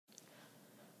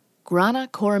Grana,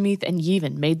 Koromith, and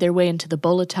Yevon made their way into the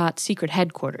Bolotat secret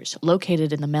headquarters,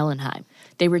 located in the Melenheim.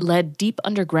 They were led deep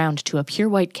underground to a pure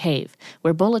white cave,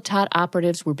 where Bolotat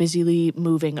operatives were busily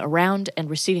moving around and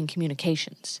receiving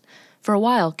communications. For a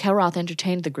while, Kelroth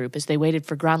entertained the group as they waited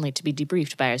for Gronli to be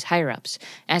debriefed by his higher-ups,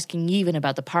 asking Yevon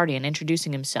about the party and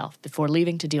introducing himself before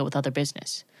leaving to deal with other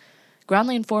business.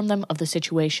 Gronli informed them of the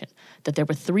situation, that there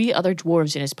were 3 other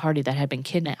dwarves in his party that had been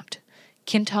kidnapped.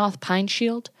 Kintoth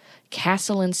Pineshield,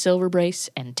 Castellan Silverbrace,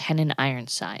 and Tenon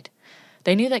Ironside.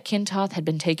 They knew that Kintoth had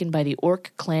been taken by the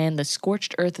Orc clan, the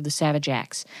Scorched Earth of the Savage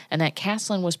Axe, and that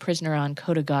Castellan was prisoner on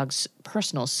Kodagog's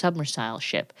personal submersile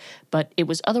ship, but it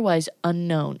was otherwise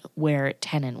unknown where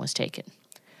Tenon was taken.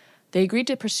 They agreed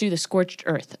to pursue the Scorched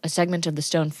Earth, a segment of the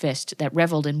Stone Fist that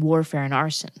reveled in warfare and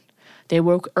arson. They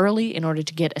woke early in order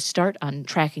to get a start on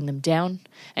tracking them down,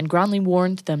 and Gronli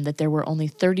warned them that there were only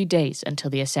 30 days until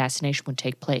the assassination would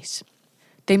take place.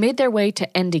 They made their way to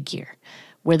Endigir,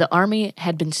 where the army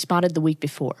had been spotted the week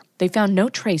before. They found no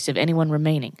trace of anyone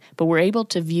remaining, but were able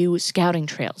to view scouting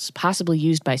trails, possibly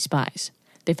used by spies.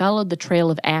 They followed the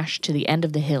trail of ash to the end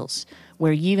of the hills,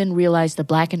 where Yevon realized the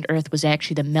blackened earth was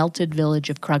actually the melted village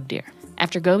of Krugdir.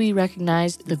 After Gobi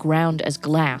recognized the ground as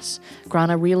glass,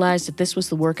 Grana realized that this was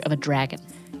the work of a dragon.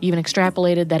 Yevon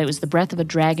extrapolated that it was the breath of a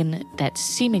dragon that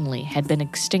seemingly had been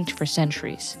extinct for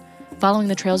centuries. Following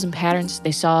the trails and patterns,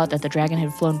 they saw that the dragon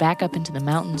had flown back up into the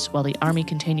mountains while the army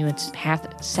continued its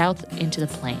path south into the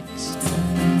plains.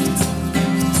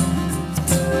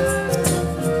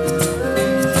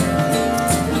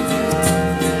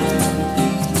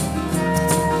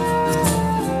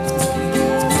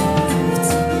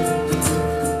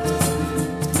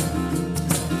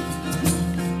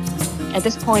 At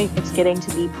this point, it's getting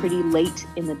to be pretty late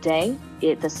in the day.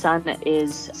 The sun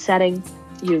is setting.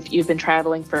 You've been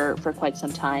traveling for quite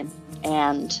some time,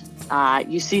 and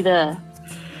you see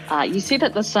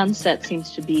that the sunset seems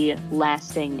to be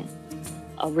lasting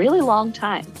a really long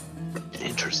time.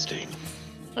 Interesting.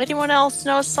 Anyone else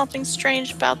notice something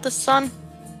strange about the sun?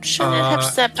 Shouldn't it have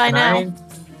set by now?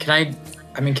 Can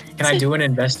I do an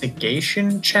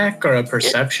investigation check or a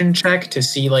perception check to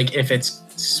see like if it's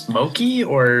smoky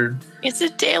or? Is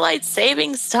it daylight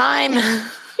savings time?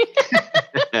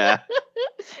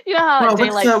 You know how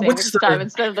daylight savings time,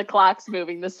 instead of the clocks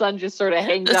moving, the sun just sort of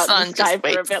hangs out in the sky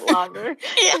for a bit longer.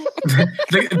 Yeah.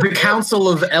 The council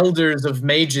of elders of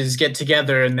mages get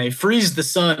together and they freeze the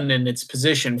sun in its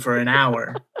position for an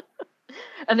hour.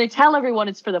 And they tell everyone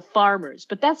it's for the farmers,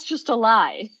 but that's just a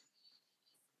lie.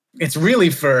 It's really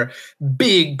for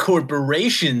big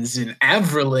corporations in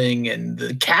Averling and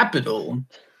the capital.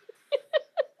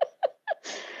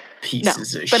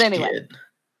 Pieces of shit. But anyway,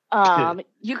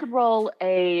 you could roll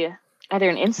either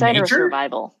an insight or a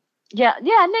survival. Yeah,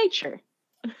 nature.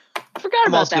 Forgot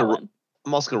about that one.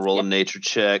 I'm also gonna roll a nature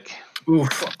check.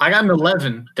 Oof, I got an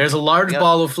 11. There's a large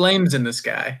ball of flames in the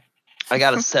sky. I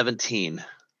got a 17.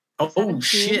 Oh 17.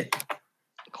 Shit.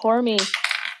 Cormy,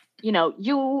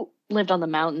 you lived on the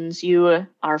mountains. You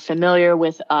are familiar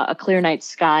with a clear night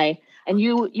sky, and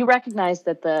you recognize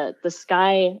that the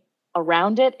sky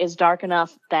around it is dark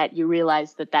enough that you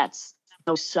realize that that's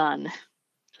no sun.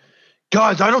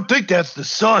 Guys, I don't think that's the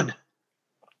sun.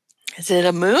 Is it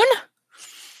a moon?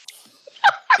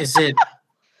 Is it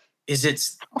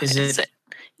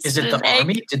the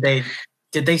army?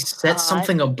 Did they set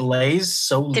something ablaze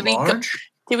so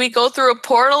large? Did we go through a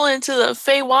portal into the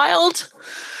Feywild?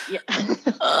 Yeah.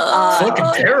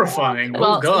 Fucking terrifying.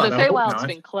 Well, God, the Feywild's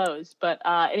been closed, but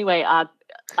anyway,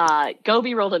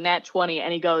 Gobi rolled a nat 20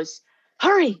 and he goes,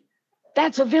 "Hurry!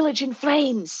 That's a village in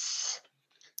flames."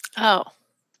 Oh.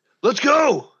 Let's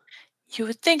go! You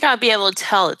would think I'd be able to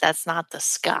tell that that's not the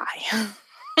sky.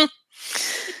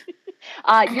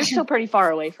 You're still pretty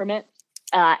far away from it.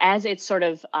 As it sort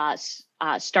of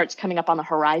starts coming up on the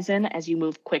horizon, as you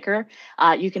move quicker,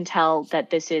 you can tell that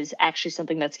this is actually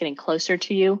something that's getting closer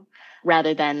to you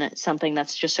rather than something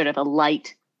that's just sort of a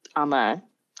light on the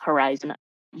horizon.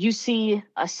 You see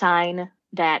a sign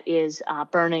that is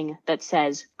burning that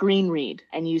says Greenreed,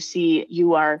 and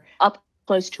you are up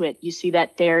close to it. You see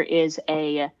that there is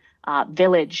a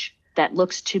village that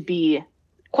looks to be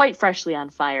quite freshly on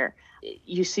fire.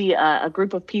 You see a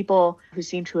group of people who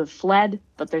seem to have fled,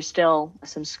 but there's still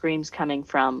some screams coming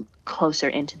from closer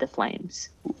into the flames.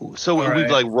 So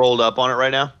we've like rolled up on it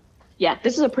right now? Yeah,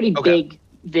 this is a pretty big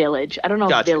village. I don't know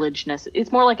if village necessarily.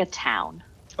 It's more like a town.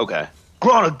 Okay.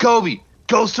 Grana, Gobi,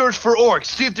 go search for orcs.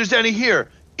 See if there's any here.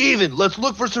 Even, let's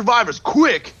look for survivors.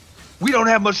 Quick! We don't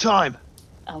have much time.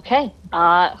 Okay.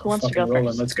 Who wants to go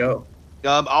first? Let's go.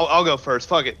 I'll go first.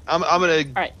 Fuck it. I'm gonna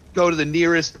go to the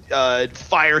nearest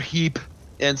fire heap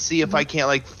and see if I can't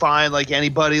like find like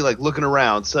anybody like looking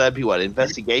around. So that'd be what,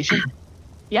 investigation?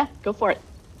 Yeah, go for it.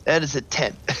 That is a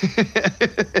 10.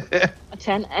 A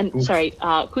 10. And sorry,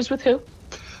 who's with who?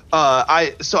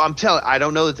 I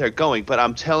don't know that they're going, but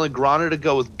I'm telling Grana to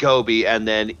go with Gobi, and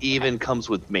then Even comes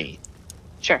with me.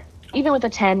 Sure. Even with a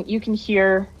 10, you can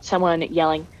hear someone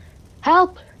yelling,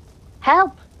 "Help!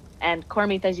 Help!" And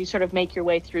Cormith, as you sort of make your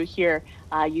way through here,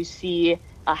 you see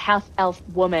a half-elf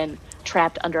woman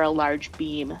trapped under a large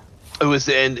beam. Is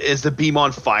the beam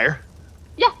on fire?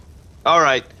 Yeah. All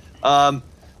right.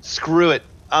 Screw it.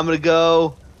 I'm gonna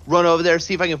go run over there,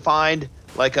 see if I can find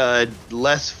like a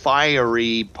less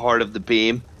fiery part of the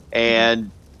beam,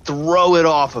 and throw it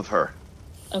off of her.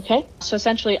 Okay. So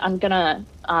essentially, I'm gonna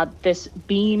this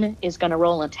beam is gonna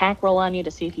roll an attack roll on you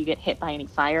to see if you get hit by any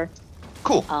fire.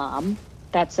 Cool.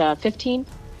 That's 15.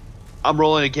 I'm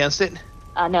rolling against it.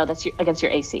 No, that's against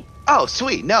your AC. Oh,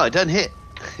 sweet. No, it doesn't hit.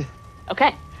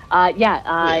 Okay.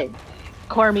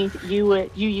 Cormith, you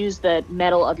use the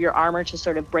metal of your armor to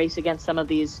sort of brace against some of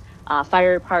these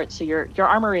fire parts. So your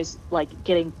armor is like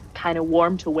getting kind of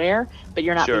warm to wear, but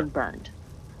you're not being burned.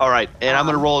 All right, and I'm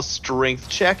gonna roll a strength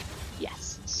check.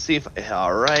 Yes. See if.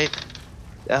 All right.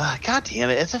 God damn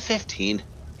it! It's a 15.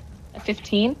 A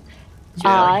 15.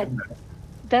 Yeah,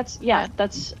 That's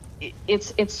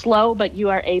it's slow, but you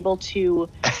are able to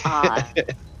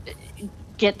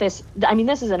get this. I mean,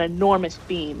 this is an enormous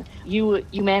beam. You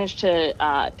manage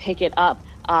to pick it up,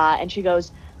 and she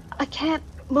goes, "I can't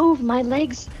move my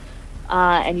legs."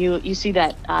 And you see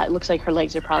that it looks like her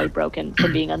legs are probably broken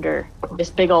from being under this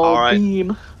big old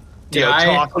beam.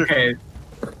 Okay.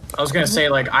 I was gonna say,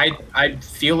 like, I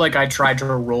feel like I tried to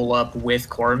roll up with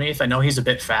Cormith. I know he's a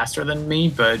bit faster than me,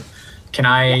 but can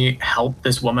I help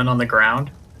this woman on the ground?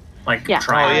 Like,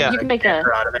 try you can make get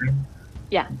her out of there?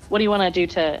 Yeah. What do you want to do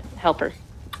to help her?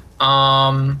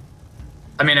 I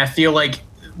mean, I feel like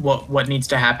what needs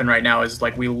to happen right now is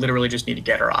like we literally just need to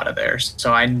get her out of there.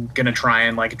 So I'm gonna try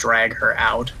and like drag her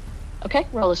out. Okay,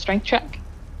 roll a strength check.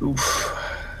 Oof.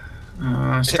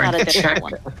 Strength Not a difficult check.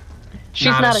 one. She's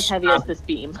not as heavy as this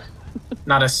beam.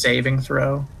 Not a saving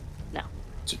throw. No.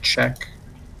 It's a check.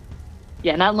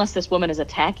 Yeah, not unless this woman is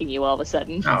attacking you all of a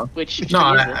sudden. Oh. Which she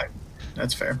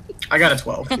that's fair. I got a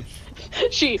 12.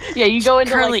 You go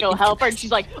into like go help her, and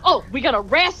she's like, "Oh, we gotta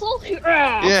wrestle."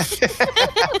 Yeah.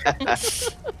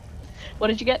 What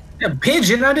did you get? Yeah,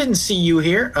 Pigeon, I didn't see you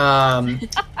here. No,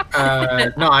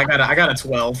 I got a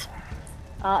 12.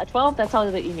 A 12. That's all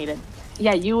that you needed.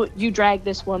 Yeah, you drag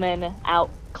this woman out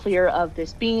clear of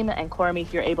this beam, and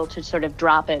Cormith, you're able to sort of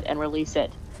drop it and release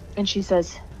it. And she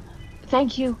says,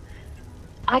 "Thank you.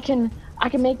 I can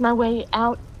make my way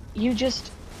out. You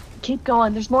just keep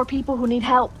going. There's more people who need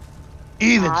help."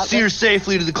 Even steer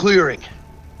safely to the clearing.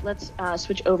 Let's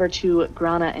switch over to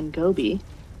Grana and Gobi.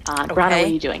 Grana, what are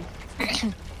you doing?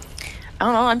 I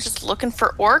don't know. I'm just looking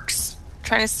for orcs,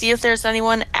 trying to see if there's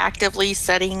anyone actively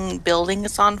setting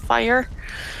buildings on fire.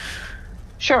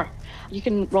 Sure. You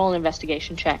can roll an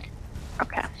investigation check.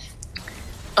 Okay.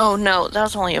 Oh no, that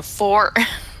was only a 4.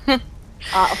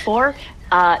 A 4.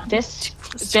 This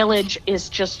village is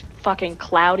just fucking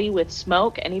cloudy with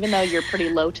smoke, and even though you're pretty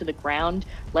low to the ground,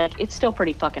 like, it's still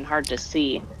pretty fucking hard to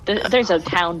see. There's a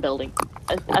town building.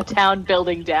 A town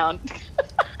building down.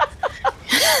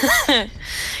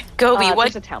 Gobi,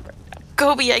 there's a town building down.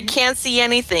 Gobi, I can't see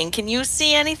anything. Can you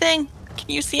see anything? Can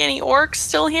you see any orcs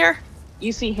still here?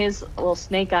 You see his little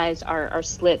snake eyes are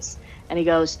slits, and he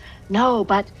goes, "No,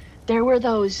 but there were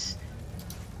those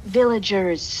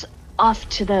villagers off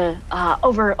to the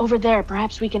over there.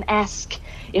 Perhaps we can ask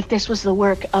if this was the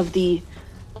work of the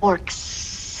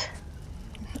orcs."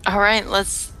 All right,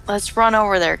 let's run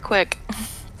over there quick.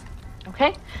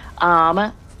 Okay.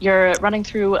 You're running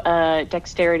through a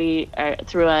dexterity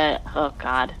oh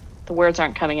god, the words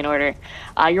aren't coming in order.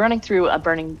 You're running through a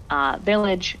burning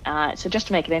village. So just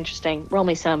to make it interesting, roll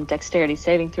me some dexterity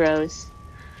saving throws.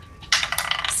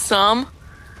 Some.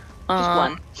 Just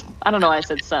one. I don't know why I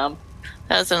said some.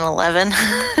 That's an 11.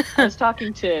 I was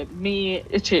talking to me,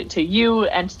 to you,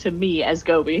 and to me as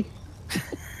Gobi.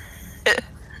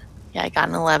 Yeah, I got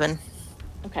an 11.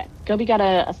 Okay, Gobi got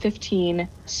a 15.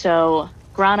 So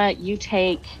Grana, you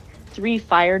take 3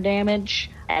 fire damage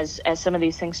as some of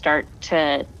these things start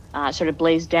to sort of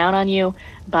blaze down on you,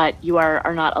 but you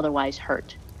are not otherwise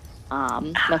hurt.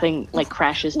 Nothing like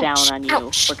crashes down on you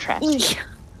or traps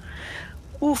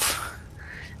you. Oof.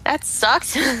 That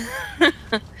sucked.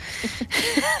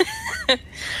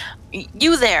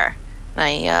 You there.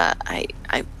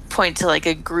 I point to like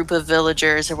a group of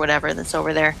villagers or whatever that's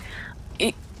over there.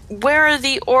 Where are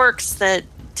the orcs that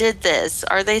did this?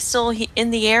 Are they still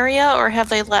in the area or have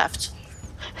they left?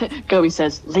 Gobi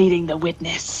says, leading the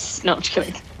witness. No, I'm just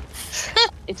kidding.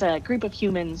 It's a group of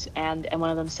humans, and one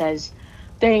of them says,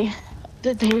 they've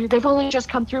only just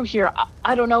come through here.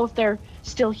 I don't know if they're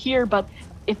still here, but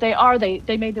if they are, they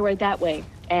made their way that way.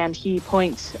 And he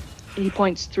points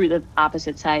through the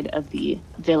opposite side of the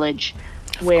village,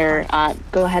 where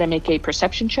go ahead and make a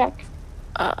perception check.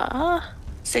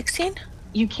 16?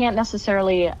 You can't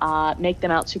necessarily make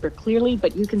them out super clearly,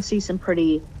 but you can see some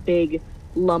pretty big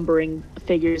lumbering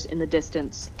figures in the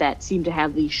distance that seem to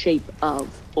have the shape of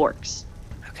orcs.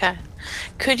 Okay.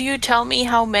 Could you tell me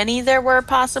how many there were,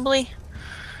 possibly?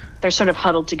 They're sort of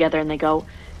huddled together and they go,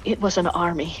 it was an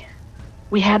army.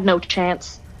 We had no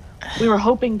chance. We were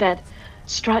hoping that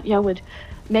Stratya would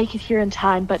make it here in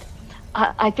time, but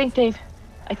I think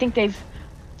they've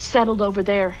settled over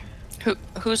there.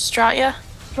 Who's Stratya?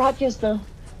 Stratya's the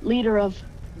leader of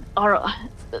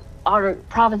our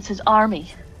province's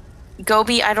army.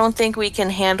 Gobi, I don't think we can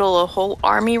handle a whole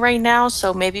army right now,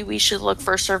 so maybe we should look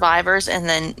for survivors and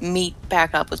then meet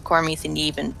back up with Cormith and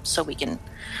Yevon so we can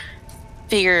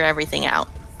figure everything out.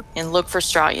 And look for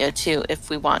Stratya, too,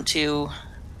 if we want to,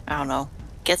 I don't know,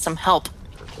 get some help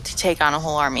to take on a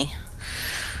whole army.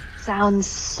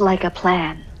 Sounds like a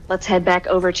plan. Let's head back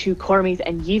over to Cormith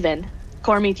and Yevon.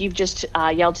 Cormith, you've just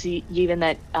yelled to Yevon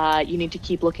that you need to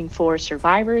keep looking for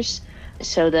survivors.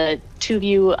 So the two of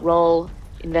you roll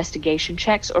investigation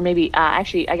checks, or maybe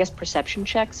actually I guess perception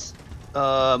checks.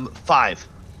 5.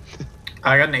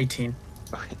 I got an 18.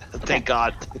 Thank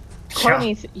God.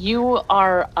 Cormith, you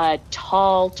are a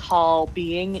tall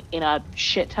being in a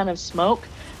shit ton of smoke.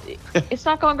 It's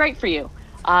not going great for you.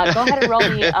 Go ahead and roll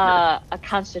me a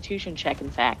constitution check, in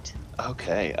fact.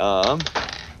 Okay,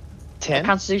 10? A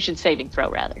constitution saving throw,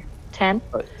 rather. 10?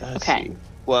 Okay. See.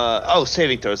 Well,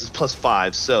 saving throws is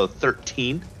 +5, so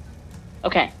 13.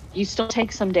 Okay. You still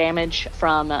take some damage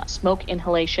from smoke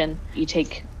inhalation. You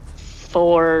take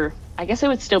 4, I guess it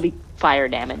would still be fire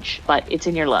damage, but it's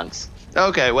in your lungs.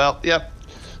 Okay, well, yep.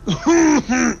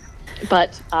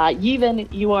 But Yevon,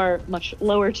 you are much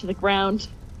lower to the ground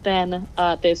than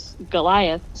this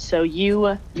Goliath, so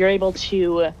you're able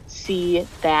to see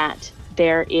that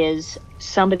there is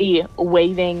somebody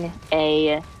waving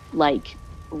a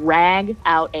rag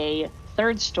out a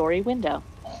 3rd-story window.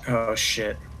 Oh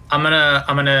shit! I'm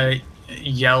gonna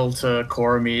yell to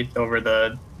Cormith over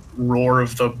the roar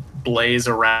of the blaze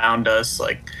around us,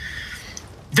 like,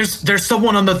 there's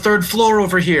someone on the 3rd floor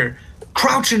over here.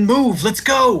 Crouch and move. Let's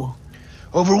go.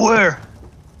 Over where?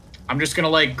 I'm just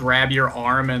gonna grab your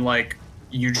arm and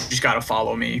you just gotta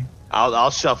follow me.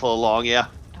 I'll shuffle along, yeah.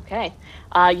 Okay.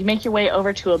 You make your way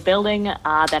over to a building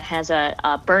that has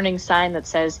a burning sign that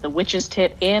says "The Witch's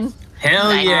Tit Inn."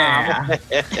 Hell yeah!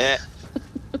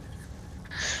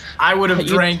 I would have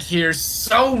drank here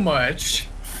so much.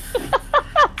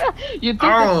 You'd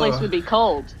think this place would be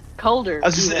colder.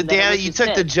 Deanna, you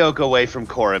took the joke away from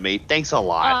Cormith. Thanks a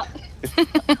lot.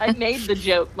 I made the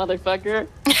joke, motherfucker.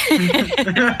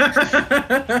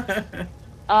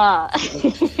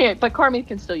 But Cormith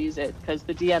can still use it because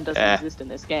the DM doesn't exist in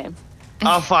this game.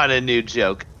 I'll find a new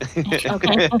joke.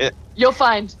 Okay. You'll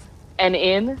find an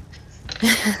inn.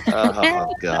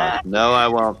 Oh, God. No, I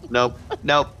won't. Nope.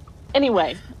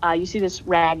 Anyway, you see this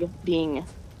rag being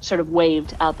sort of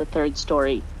waved out the 3rd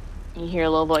story. You hear a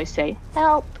little voice say,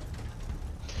 "Help."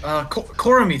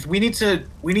 Cormith, we need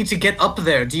to get up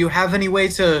there. Do you have any way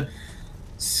to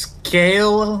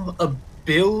scale a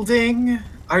building?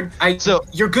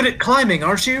 You're good at climbing,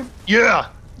 aren't you? Yeah,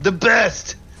 the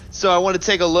best. So I want to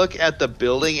take a look at the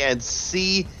building and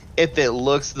see if it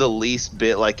looks the least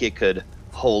bit like it could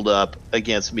hold up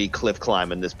against me cliff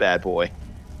climbing this bad boy.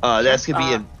 That's going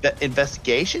to be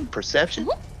investigation, perception?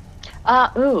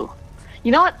 Ooh.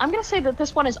 You know what? I'm going to say that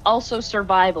this one is also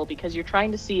survival because you're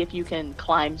trying to see if you can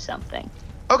climb something.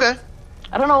 Okay.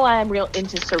 I don't know why I'm real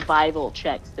into survival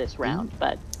checks this round,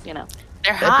 but, They're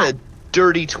That's hot. a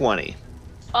dirty 20.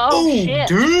 Oh, shit.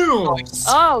 Damn.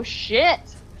 Oh, shit.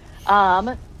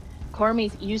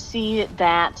 Cormith, you see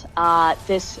that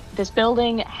this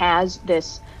building has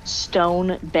this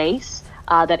stone base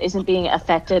that isn't being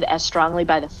affected as strongly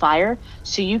by the fire,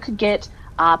 so you could get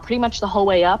pretty much the whole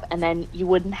way up, and then you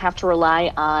wouldn't have to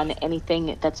rely on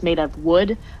anything that's made of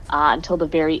wood until the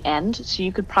very end, so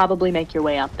you could probably make your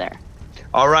way up there.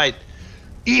 All right.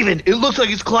 It looks like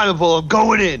it's climbable. I'm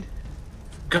going in.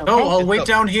 Go. Okay. I'll wait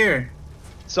down here.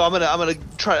 So I'm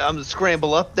gonna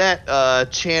scramble up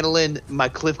that, channeling my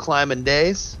cliff climbing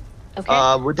days.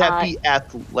 Okay. Would that be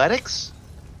athletics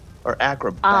or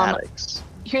acrobatics?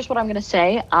 Here's what I'm going to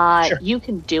say. Sure. You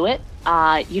can do it.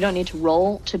 you don't need to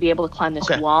roll to be able to climb this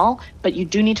wall, but you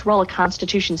do need to roll a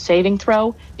Constitution saving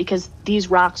throw because these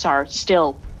rocks are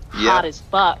still hot as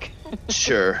fuck.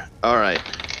 Sure. All right.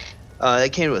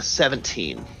 That came to a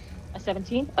 17. A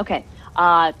 17? Okay.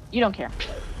 You don't care.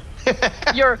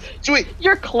 Sweet.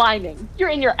 You're climbing. You're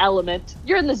in your element.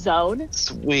 You're in the zone.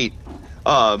 Sweet.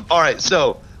 All right.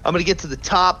 So I'm gonna get to the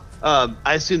top. I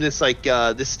assume this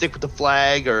this stick with the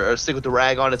flag or stick with the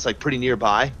rag on. It's like pretty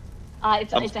nearby.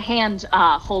 It's a hand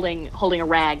holding a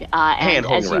rag. And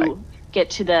as you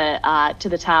get to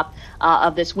the top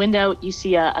of this window, you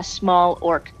see a small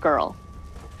orc girl.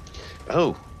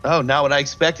 Oh, not what I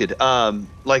expected.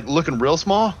 Like looking real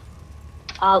small.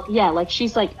 Yeah, like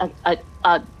she's like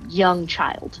a young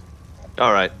child.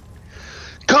 All right.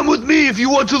 Come with me if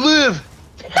you want to live.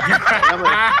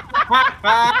 I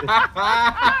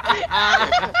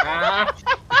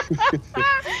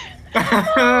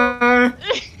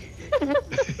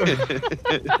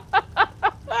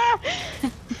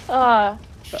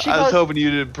was hoping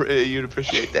you'd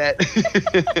appreciate that.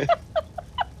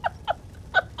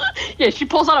 Yeah, she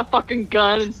pulls out a fucking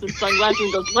gun and some sunglasses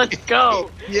and goes, "Let's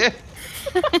go." Yeah.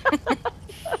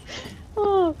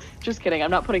 Oh, just kidding.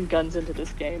 I'm not putting guns into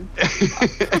this game.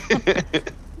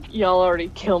 Y'all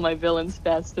already kill my villains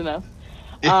fast enough.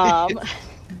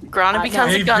 Grana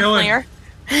becomes a gunslinger.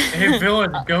 Hey,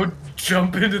 villain, go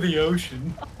jump into the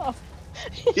ocean.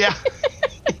 Yeah.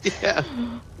 Yeah.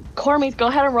 Cormith, go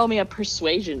ahead and roll me a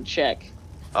persuasion check.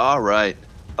 All right.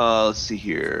 Let's see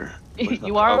here.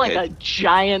 You are like a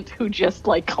giant who just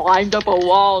like climbed up a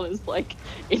wall and is like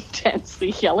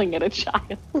intensely yelling at a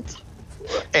child.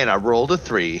 And I rolled a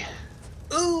 3.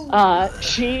 Ooh.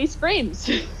 She screams.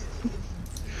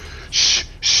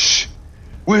 Shh.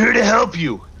 We're here to help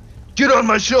you. Get on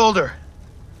my shoulder.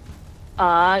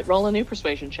 Roll a new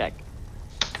persuasion check.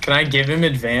 Can I give him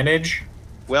advantage?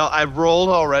 Well, I rolled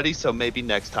already, so maybe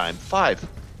next time. 5.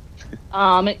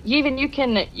 Even you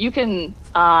can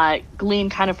glean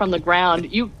kind of from the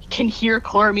ground. You can hear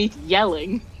Cormith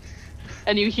yelling,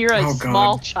 and you hear a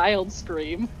small child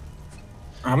scream.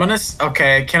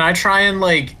 Okay, can I try and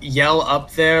like yell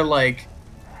up there like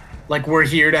we're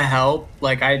here to help?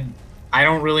 Like I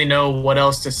don't really know what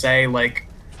else to say. Like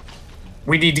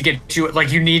we need to get you.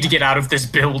 Like you need to get out of this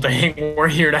building. We're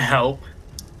here to help.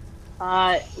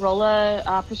 Roll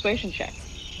a persuasion check.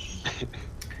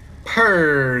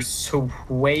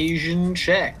 Persuasion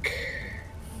check.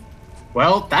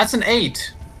 Well, that's an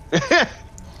 8.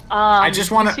 I do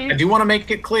want to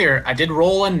make it clear. I did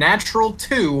roll a natural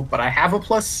 2, but I have a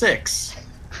 +6.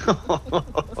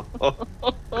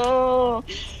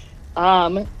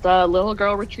 The little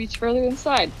girl retreats further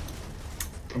inside.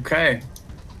 Okay.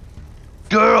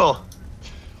 Girl,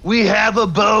 we have a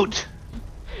boat.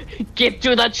 Get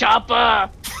to the chopper.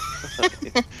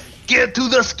 Get to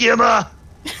the skimmer.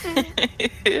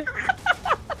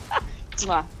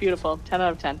 Beautiful. 10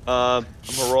 out of 10. I'm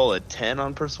gonna roll a 10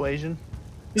 on persuasion.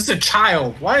 This is a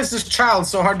child. Why is this child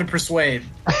so hard to persuade?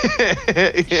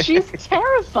 She's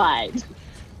terrified.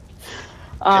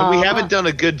 And we haven't done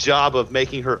a good job of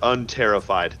making her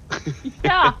unterrified.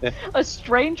 Yeah. A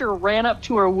stranger ran up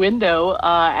to her window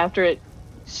after it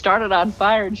started on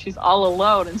fire, and she's all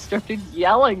alone and started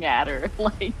yelling at her.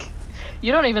 Like,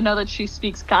 you don't even know that she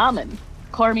speaks common.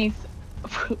 Cormith,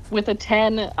 with a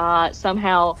 10,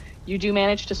 somehow you do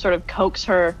manage to sort of coax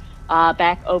her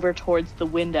back over towards the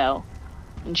window.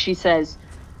 And she says,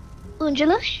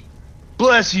 "Ungelush?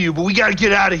 Bless you, but we gotta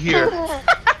get out of here."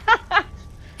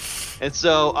 And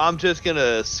so I'm just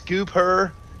gonna scoop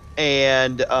her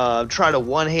and try to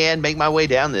one hand make my way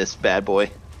down this bad boy.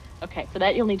 Okay, for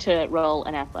that you'll need to roll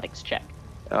an athletics check.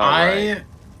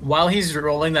 While he's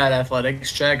rolling that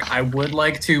athletics check, I would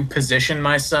like to position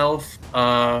myself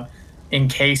in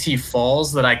case he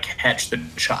falls that I catch the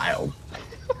child.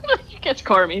 You catch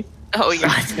Cormith. Oh,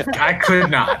 yeah. I could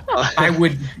not. I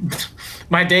would.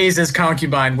 My days as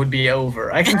concubine would be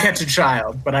over. I can catch a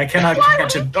child, but I cannot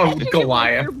catch a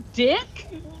Goliath. Your dick?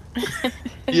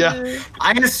 Yeah.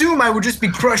 I assume I would just be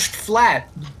crushed flat.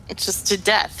 It's just to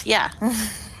death, yeah.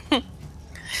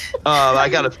 I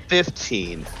got a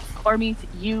 15. Cormith,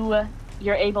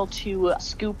 you're able to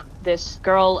scoop this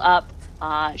girl up.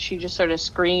 She just sort of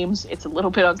screams. It's a little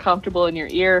bit uncomfortable in your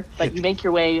ear, but you make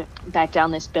your way back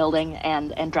down this building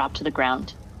and drop to the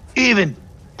ground. Even,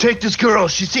 take this girl.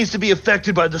 She seems to be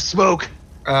affected by the smoke.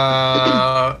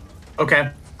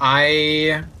 Okay.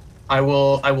 I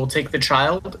will take the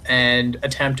child and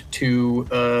attempt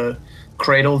to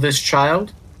cradle this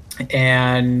child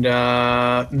and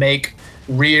make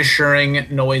reassuring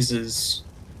noises.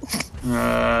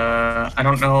 I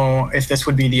don't know if this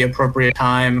would be the appropriate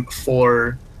time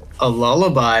for a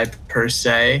lullaby per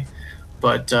se,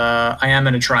 but I am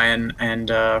going to try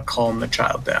and calm the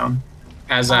child down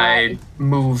as I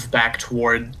move back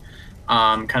toward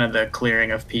kind of the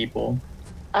clearing of people.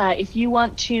 If you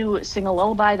want to sing a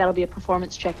lullaby, that'll be a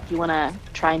performance check. If you want to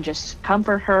try and just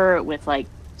comfort her with like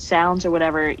sounds or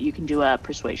whatever, you can do a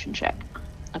persuasion check.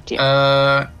 Up to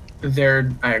you. They're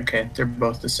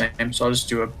both the same, so I'll just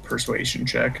do a persuasion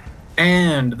check.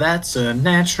 And that's a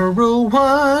natural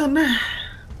 1.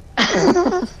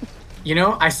 You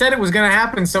know, I said it was going to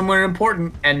happen somewhere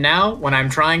important, and now when I'm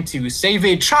trying to save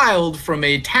a child from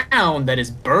a town that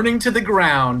is burning to the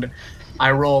ground,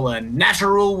 I roll a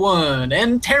natural 1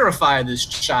 and terrify this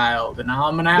child, and now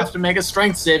I'm going to have to make a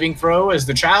strength saving throw as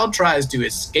the child tries to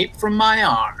escape from my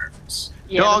arms.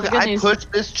 Yeah, Dog, I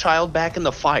pushed this child back in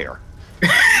the fire.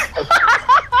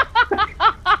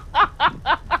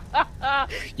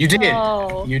 You did.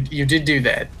 Oh. You did do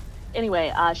that.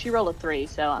 Anyway, she rolled a 3,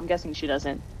 so I'm guessing she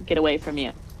doesn't get away from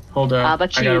you. Hold up.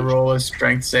 But I gotta roll a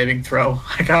strength saving throw.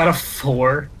 I got a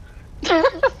 4.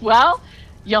 Well,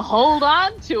 you hold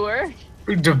on to her.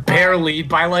 Barely,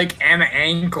 by like an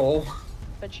ankle.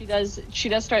 But she does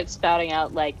start spouting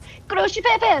out like Groshi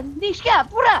Pepe, Nishka,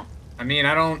 Pura. I mean,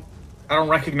 I don't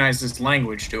recognize this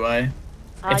language, do I?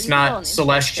 It's You not roll an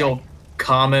Celestial, check.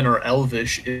 Common, or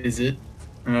Elvish, is it?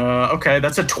 Okay,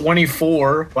 that's a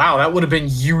 24. Wow, that would have been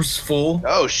useful.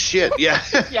 Oh shit! Yeah.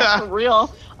 Yeah, for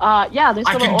real. Yeah, this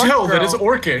I little can orc tell that girl. it's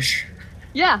Orcish.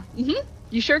 Yeah,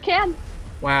 you sure can.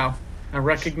 Wow, I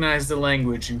recognize the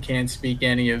language and can't speak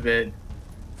any of it.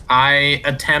 I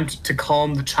attempt to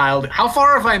calm the child. How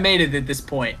far have I made it at this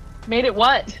point? Made it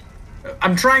what?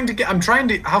 I'm trying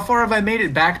to. How far have I made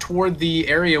it back toward the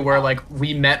area where like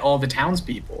we met all the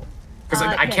townspeople? Because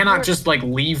I cannot just like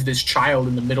leave this child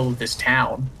in the middle of this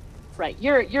town. Right,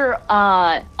 you're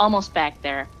almost back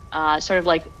there. Sort of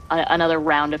like another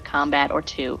round of combat or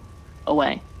 2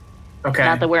 away. Okay.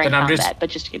 Not that we're in then combat, but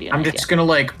just to give you an idea. I'm just gonna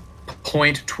like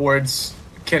point towards.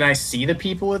 Can I see the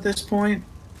people at this point,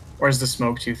 or is the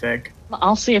smoke too thick?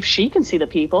 I'll see if she can see the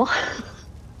people.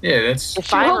 Yeah, that's.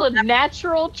 She rolled a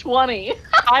natural 20. If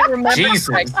I remember Jesus.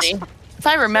 correctly,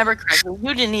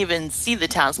 you didn't even see the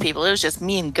townspeople. It was just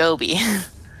me and Gobi.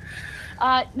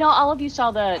 No, all of you saw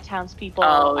the townspeople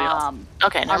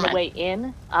Okay, never on the mind. way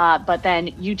in, but then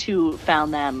you two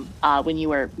found them when you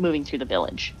were moving through the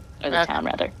village, or the town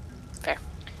rather. Fair.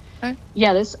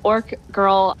 Yeah, this orc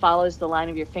girl follows the line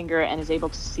of your finger and is able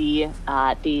to see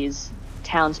these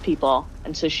townspeople,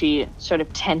 and so she sort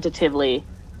of tentatively,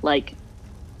 like,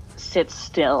 sits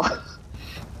still.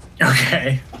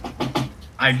 Okay.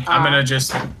 I'm gonna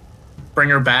just bring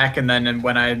her back, and then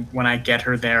when I get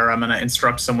her there, I'm gonna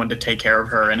instruct someone to take care of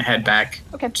her and head back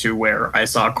to where I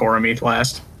saw Coromith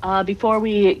last. Before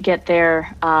we get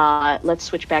there, let's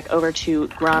switch back over to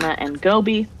Grana and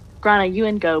Gobi. Grana, you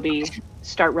and Gobi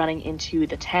start running into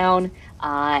the town,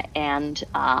 and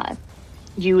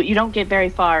you don't get very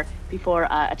far before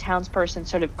a townsperson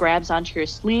sort of grabs onto your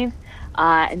sleeve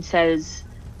and says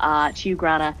to you,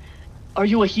 Grana, "Are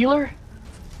you a healer?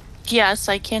 Yes,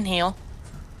 I can heal.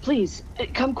 Please,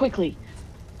 come quickly.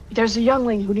 There's a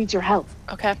youngling who needs your help."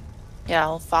 Okay. Yeah,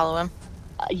 I'll follow him.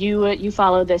 You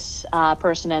follow this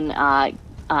person, and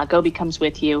Gobi comes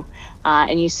with you,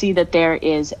 and you see that there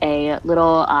is a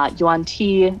little Yuan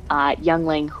Ti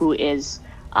youngling who is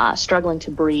struggling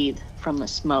to breathe from the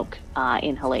smoke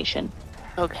inhalation.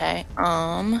 Okay.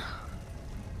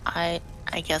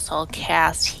 I guess I'll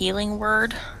cast Healing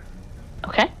Word.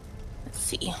 Okay. Let's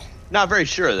see. Not very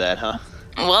sure of that, huh?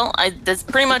 Well, that's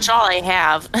pretty much all I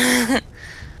have.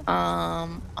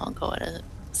 I'll go at a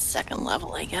 2nd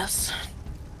level, I guess.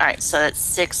 All right, so that's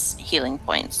 6 healing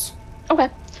points. Okay.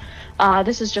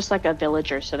 This is just like a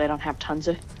villager, so they don't have tons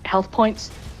of health points.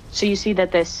 So you see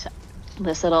that this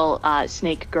little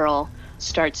snake girl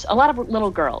starts. A lot of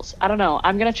little girls. I don't know.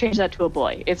 I'm gonna change that to a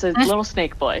boy. It's a little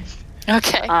snake boy.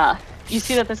 Okay. You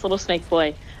see that this little snake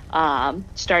boy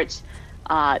starts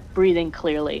breathing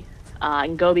clearly.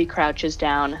 And Gobi crouches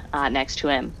down next to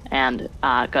him and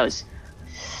goes.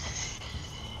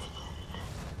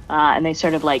 And they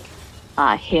sort of like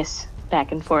hiss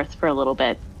back and forth for a little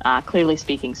bit, clearly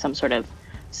speaking some sort of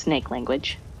snake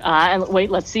language. And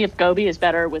wait, let's see if Gobi is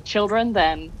better with children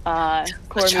than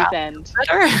Cormith and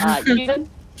Eden.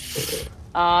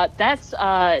 That's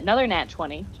another nat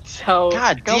 20. So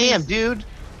God damn, dude.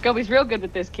 Gobi's real good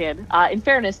with this kid. In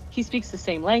fairness, he speaks the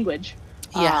same language.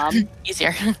 Yeah,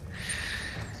 easier.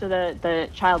 So the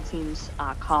child seems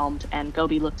calmed, and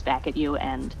Gobi looks back at you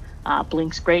and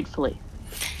blinks gratefully.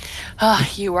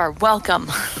 You are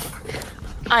welcome.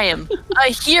 I am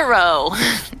a hero.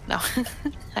 No,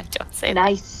 I don't say that.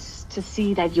 Nice to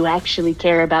see that you actually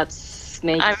care about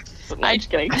snakes. I'm just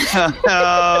kidding.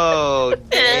 Oh,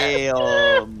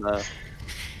 damn.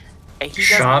 He doesn't-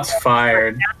 Shots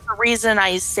fired. That's the reason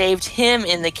I saved him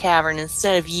in the cavern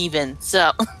instead of Yevon.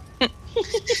 So,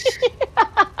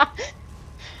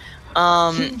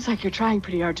 Seems like you're trying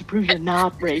pretty hard to prove you're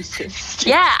not racist.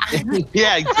 yeah.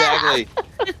 Yeah, exactly.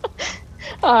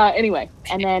 Anyway,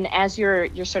 and then as you're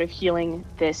sort of healing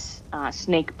this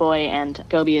snake boy and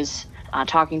Gobi is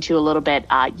talking to you a little bit,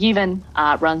 Yevon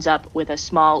runs up with a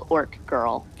small orc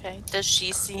girl. Okay. Does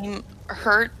she seem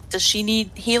hurt? Does she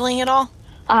need healing at all?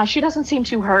 She doesn't seem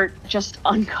too hurt, just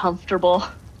uncomfortable.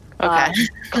 Okay.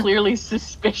 Clearly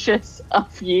suspicious of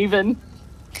Yevon.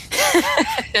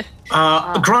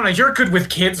 Grana, you're good with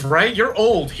kids, right? You're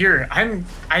old. Here,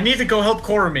 I need to go help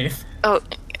Coromith. Oh,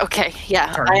 okay.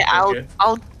 Yeah. Sorry,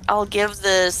 I'll give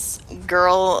this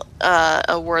girl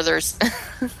a Werther's.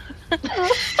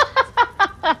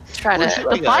 Try to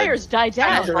The fires died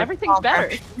down. Yeah. Everything's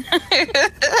better.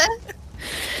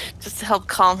 just to help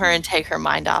calm her and take her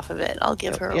mind off of it. I'll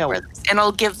give her a Yeah. Werther's. And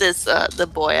I'll give this the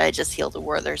boy I just healed a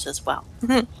Werther's as well.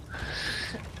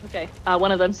 Okay.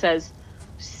 One of them says,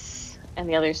 "Sss," and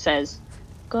the other says,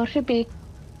 "Go to be."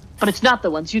 But it's not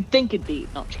the ones you'd think it'd be.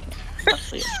 No, I'm just kidding.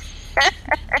 Actually,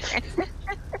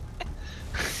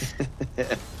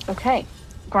 okay.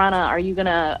 Grana, are you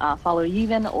gonna follow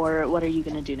Yevon, or what are you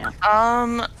gonna do now?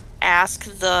 Ask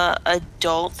the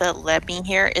adult that led me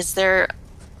here.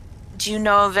 Do you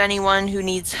know of anyone who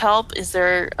needs help? Is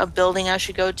there a building I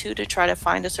should go to try to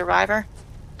find a survivor?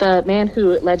 The man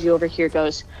who led you over here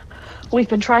goes, "We've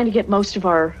been trying to get most of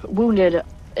our wounded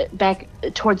back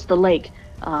towards the lake,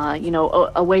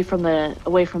 away from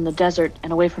the desert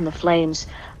and away from the flames.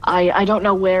 I don't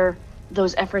know where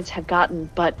those efforts have gotten,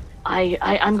 but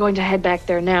I'm going to head back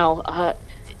there now.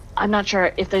 I'm not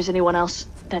sure if there's anyone else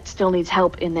that still needs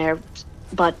help in there,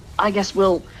 but I guess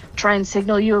we'll try and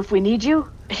signal you if we need you."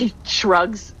 He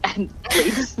shrugs and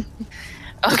leaves.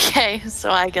 Okay,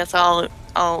 so I guess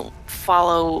I'll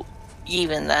follow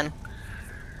Yevon then.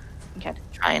 Okay.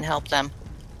 Try and help them.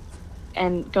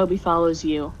 And Gobi follows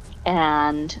you.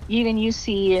 And even you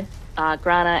see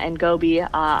Grana and Gobi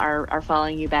are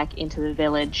following you back into the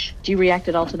village. Do you react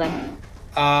at all to them?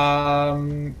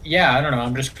 Yeah, I don't know.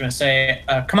 I'm just gonna say,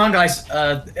 come on, guys.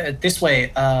 This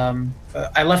way.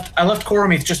 I left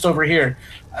Coromith just over here.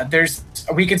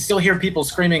 We can still hear people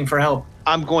screaming for help.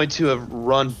 I'm going to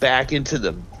run back into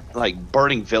the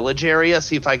burning village area,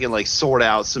 see if I can sort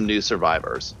out some new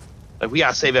survivors. We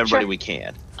gotta save everybody we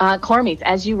can. Cormith,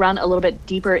 as you run a little bit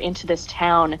deeper into this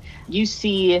town, you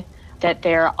see that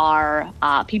there are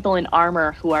people in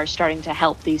armor who are starting to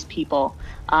help these people.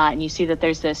 And you see that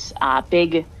there's this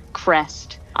big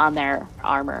crest on their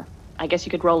armor. I guess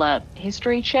you could roll a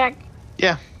history check.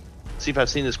 Yeah. See if I've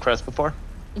seen this crest before.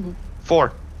 Mm-hmm.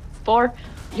 4. 4.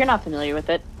 You're not familiar with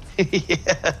it.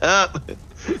 Yeah.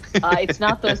 It's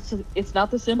not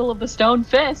the symbol of the stone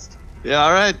fist. Yeah.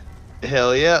 All right.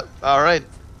 Hell yeah. All right.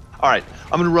 I'm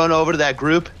gonna run over to that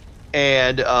group,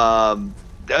 and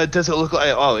does it look like?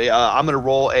 I'm gonna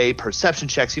roll a perception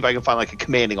check, see if I can find a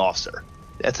commanding officer.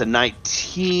 That's a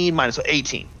 19 minus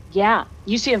 18. Yeah,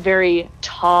 you see a very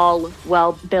tall,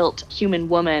 well-built human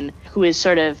woman who is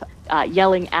sort of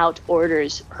yelling out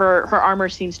orders. Her armor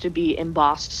seems to be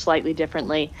embossed slightly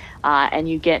differently, and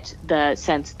you get the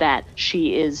sense that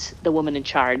she is the woman in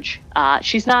charge.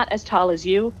 She's not as tall as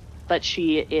you, but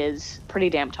she is pretty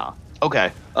damn tall.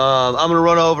 Okay. I'm gonna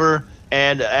run over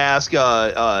and ask,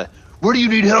 where do you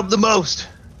need help the most?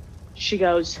 She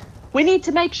goes, "We need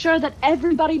to make sure that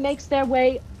everybody makes their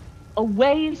way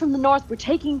away from the north. We're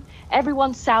taking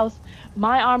everyone south.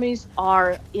 My armies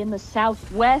are in the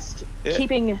southwest,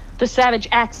 keeping the Savage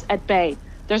Axe at bay.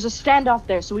 There's a standoff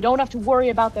there, so we don't have to worry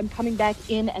about them coming back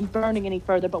in and burning any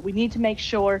further, but we need to make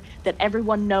sure that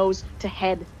everyone knows to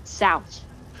head south."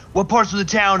 What parts of the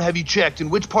town have you checked,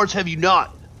 and which parts have you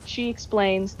not? She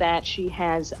explains that she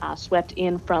has swept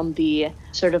in from the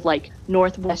sort of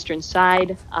northwestern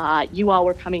side. You all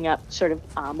were coming up sort of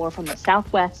more from the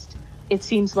southwest. It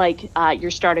seems like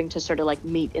you're starting to sort of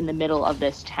meet in the middle of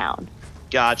this town.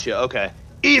 Gotcha, okay.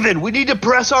 Even, we need to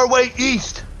press our way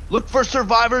east. Look for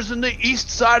survivors in the east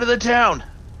side of the town.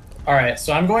 All right,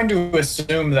 so I'm going to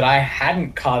assume that I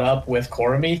hadn't caught up with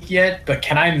Coromith yet, but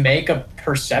can I make a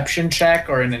perception check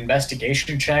or an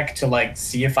investigation check to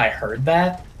see if I heard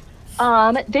that?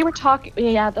 They were talking.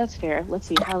 Yeah, that's fair. Let's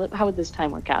see. How would this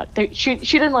time work out? She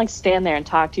didn't stand there and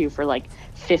talk to you for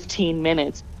 15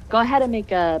 minutes. Go ahead and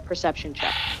make a perception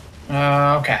check.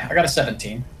 Okay, I got a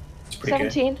 17. It's pretty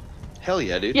 17. Hell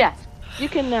yeah, dude. Yeah. you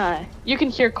can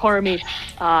hear Cormith.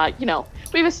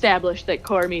 We've established that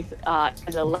Cormith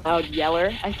is a loud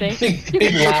yeller. I think.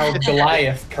 Big loud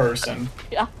Goliath person.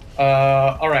 Yeah.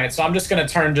 All right, so I'm just gonna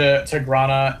turn to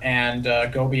Grana and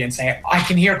Gobi and say, I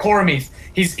can hear Cormith.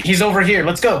 He's over here.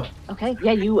 Let's go. Okay.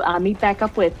 Yeah. You meet back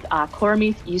up with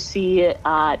Cormith. You see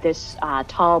this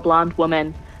tall blonde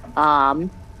woman,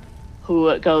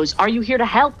 who goes, "Are you here to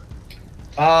help?"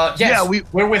 Yes. Yeah,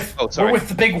 we're with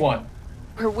the big one.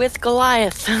 We're with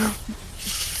Goliath.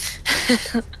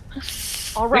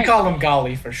 All right. We call him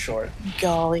Golly for short.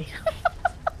 Golly.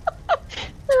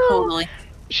 Totally.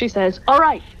 She says, "All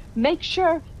right. Make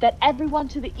sure that everyone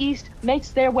to the east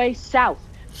makes their way south.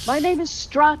 My name is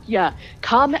Stratya.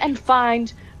 Come and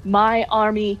find my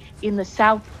army in the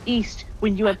southeast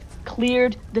when you have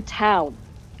cleared the town."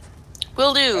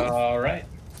 Will do. All right.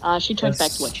 She turns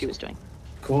back to what she was doing.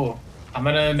 Cool. I'm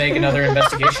gonna make another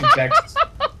investigation check.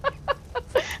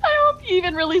 I hope you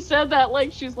even really said that.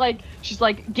 Like she's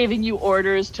like giving you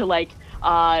orders to like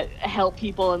help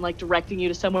people and like directing you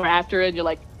to somewhere after, and you're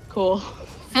like, cool.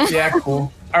 Yeah,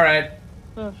 cool. All right.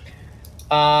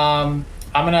 I'm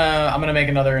gonna make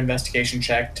another investigation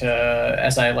check to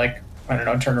as I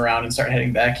turn around and start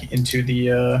heading back into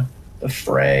the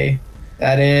fray.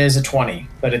 That is a 20,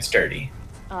 but it's dirty.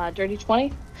 Dirty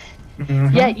 20?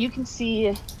 Mm-hmm. Yeah, you can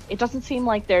see it doesn't seem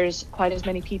like there's quite as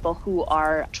many people who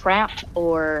are trapped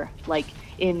or like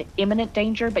in imminent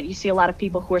danger, but you see a lot of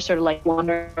people who are sort of like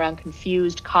wandering around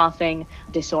confused, coughing,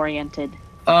 disoriented.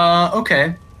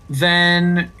 Okay.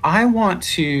 Then I want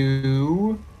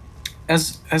to,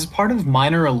 as part of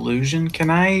minor illusion, can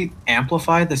I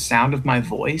amplify the sound of my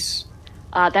voice?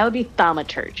 That would be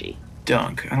thaumaturgy.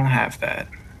 Dunk. I don't have that.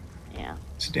 Yeah.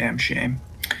 It's a damn shame.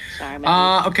 Sorry.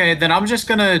 Okay, then I'm just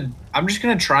gonna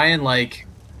try and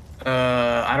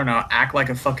I don't know, act like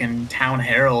a fucking town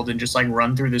herald and just like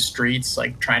run through the streets,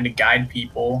 like trying to guide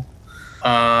people.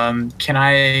 Can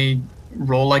I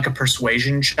roll like a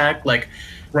persuasion check, like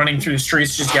running through the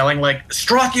streets, just yelling like,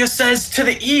 "Stratya says to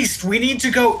the east, we need to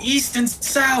go east and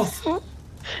south."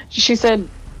 She said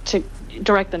to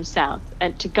direct them south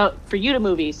and to go for you to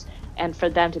move east and for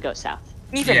them to go south.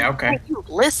 Even yeah, okay. You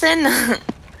listen.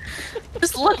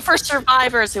 Just look for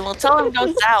survivors and we'll tell them to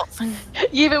go south.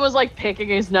 Even was like picking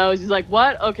his nose. He's like,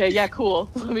 "What? Okay, yeah, cool.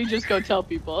 Let me just go tell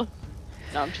people."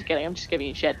 No, I'm just kidding. I'm just giving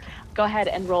you shit. Go ahead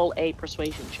and roll a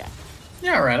persuasion check.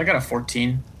 Yeah, all right. I got a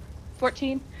 14.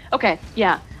 14? Okay,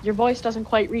 yeah. Your voice doesn't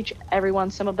quite reach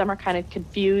everyone. Some of them are kind of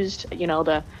confused. You know,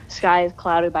 the sky is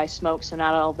clouded by smoke, so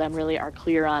not all of them really are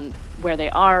clear on where they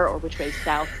are or which way is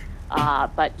south.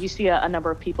 But you see a number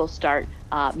of people start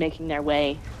making their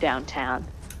way downtown.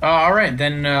 All right,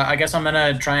 then I guess I'm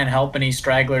gonna try and help any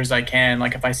stragglers I can.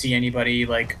 Like if I see anybody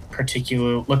like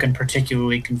looking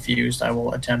particularly confused, I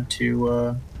will attempt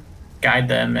to guide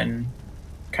them and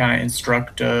kind of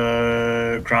instruct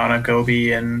Grana,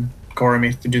 Gobi, and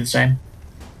Cormith to do the same.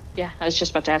 Yeah, I was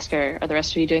just about to ask her, are the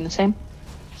rest of you doing the same?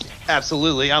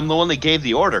 Absolutely. I'm the one that gave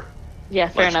the order. Yeah,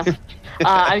 fair enough.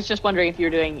 I was just wondering if you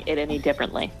were doing it any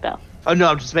differently, though. Oh, no,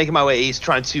 I'm just making my way east,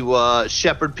 trying to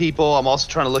shepherd people. I'm also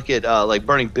trying to look at, like,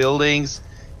 burning buildings.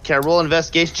 Can I roll an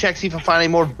investigation check, see if I find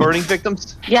any more burning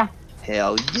victims? Yeah.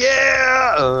 Hell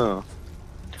yeah!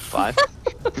 5.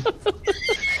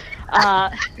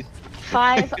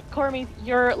 5. Cormith,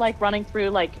 you're, like, running through,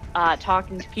 like,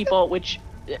 talking to people, which,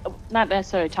 not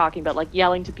necessarily talking, but, like,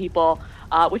 yelling to people,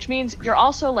 which means you're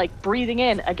also, like, breathing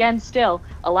in, again, still,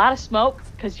 a lot of smoke,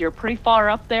 because you're pretty far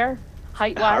up there,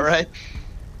 height-wise. All right.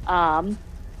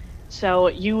 So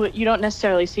you don't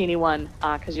necessarily see anyone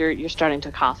because you're starting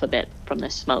to cough a bit from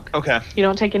this smoke. Okay. You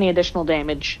don't take any additional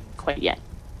damage quite yet.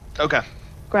 Okay.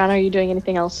 Grana, are you doing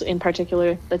anything else in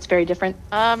particular that's very different?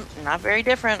 Not very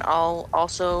different. I'll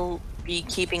also be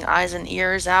keeping eyes and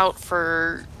ears out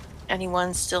for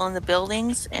anyone still in the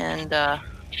buildings and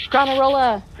Grana, roll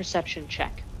a perception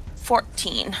check.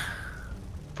 14.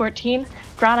 14.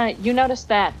 Grana, you notice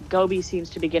that Gobi seems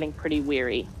to be getting pretty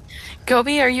weary.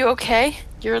 Gobi, are you okay?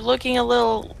 You're looking a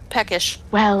little peckish.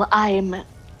 Well, I'm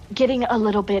getting a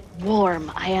little bit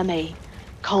warm. I am a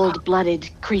cold-blooded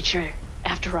creature,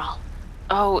 after all.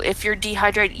 Oh, if you're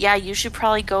dehydrated, yeah, you should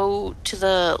probably go to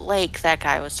the lake that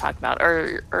guy was talking about,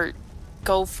 or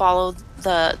go follow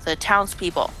the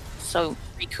townspeople. So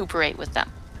recuperate with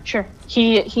them. Sure.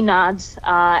 He nods,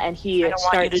 and he I don't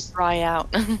starts. want you to dry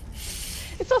out.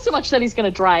 It's not so much that he's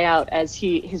going to dry out as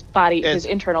his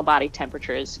internal body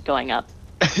temperature is going up.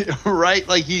 Right?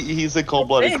 Like he's a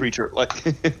cold-blooded creature. Like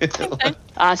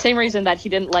same reason that he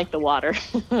didn't like the water,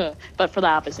 but for the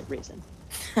opposite reason.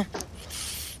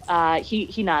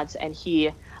 He nods and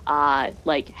he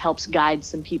helps guide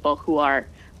some people who are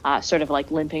sort of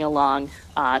like limping along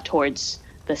towards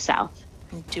the south.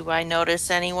 Do I notice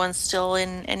anyone still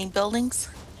in any buildings?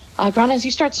 Grana, as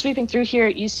you start sweeping through here,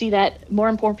 you see that more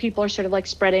and more people are sort of like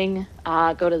spreading,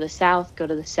 go to the south.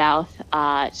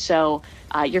 So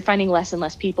you're finding less and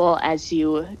less people as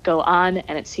you go on,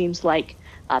 and it seems like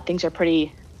things are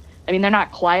pretty, I mean, they're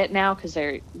not quiet now because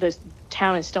the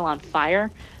town is still on fire,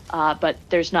 but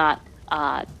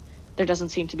there doesn't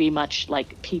seem to be much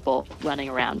like people running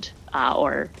around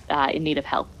or in need of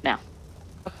help now.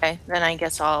 Okay, then I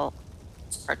guess I'll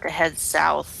start to head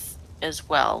south as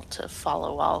well to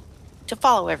follow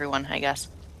everyone, I guess.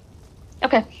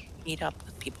 Okay. Meet up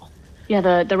with people.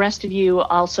 Yeah, the rest of you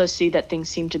also see that things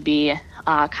seem to be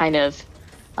kind of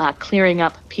clearing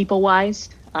up people-wise.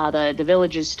 The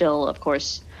village is still, of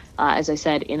course, as I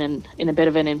said, in a bit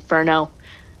of an inferno,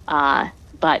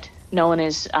 but no one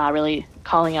is really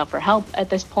calling out for help at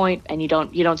this point, and you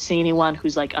don't see anyone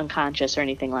who's like unconscious or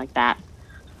anything like that.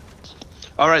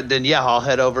 All right, then yeah, I'll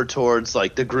head over towards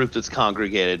like the group that's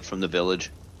congregated from the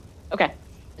village. Okay,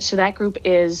 so that group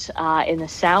is in the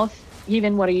south.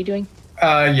 Yevon, what are you doing?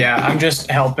 Yeah, I'm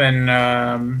just helping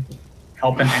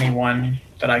anyone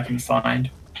that I can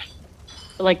find.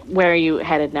 Like, where are you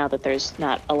headed now that there's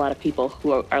not a lot of people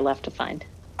who are left to find?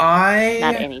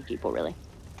 Not any people, really.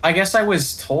 I guess I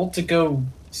was told to go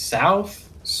south,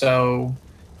 so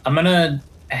I'm gonna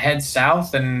head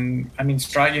south. And I mean,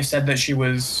 Stratya said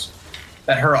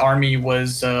that her army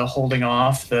was holding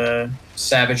off the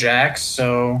Savage Axe,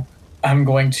 so I'm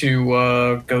going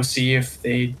to go see if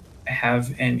they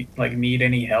have need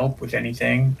any help with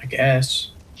anything, I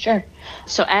guess. Sure.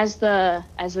 So as the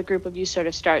group of you sort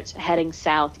of starts heading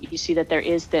south, you see that there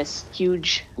is this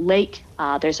huge lake.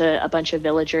 There's a bunch of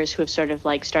villagers who have sort of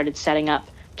like started setting up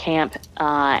camp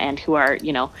and who are,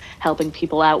 helping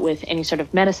people out with any sort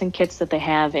of medicine kits that they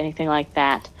have, anything like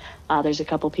that. There's a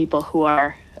couple people who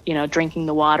are, drinking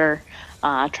the water,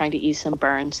 trying to ease some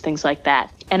burns, things like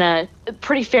that. And a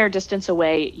pretty fair distance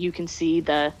away, you can see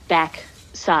the back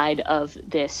side of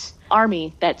this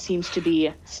army that seems to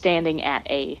be standing at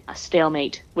a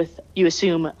stalemate with, you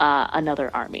assume,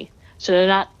 another army. So they're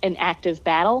not in active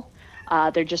battle.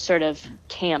 They're just sort of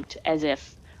camped as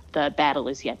if the battle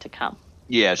is yet to come.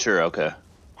 Yeah, sure, okay.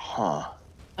 Huh.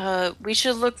 We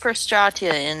should look for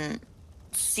Stratya and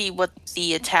see what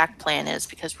the attack plan is,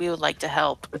 because we would like to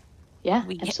help. Yeah,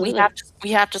 absolutely.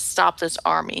 We have to stop this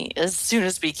army as soon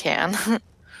as we can.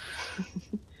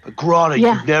 But Grana,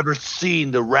 you've never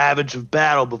seen the ravage of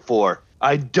battle before.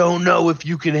 I don't know if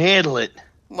you can handle it.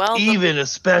 Well,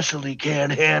 especially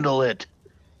can't handle it.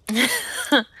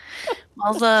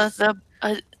 Well,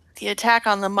 the attack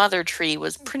on the mother tree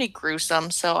was pretty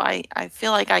gruesome, so I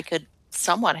feel like I could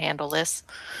somewhat handle this.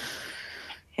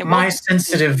 My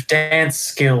sensitive dance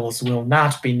skills will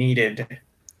not be needed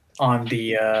on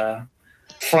the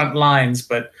front lines,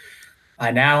 but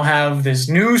I now have this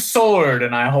new sword,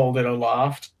 and I hold it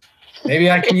aloft.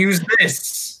 Maybe I can use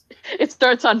this. It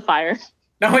starts on fire.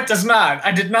 No, it does not.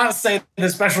 I did not say the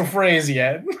special phrase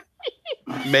yet.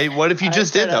 Maybe. What if you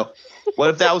just did, though? What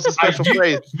if that was the special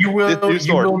phrase? You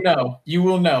will know. You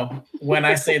will know when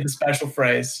I say the special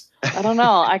phrase. I don't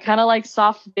know. I kind of like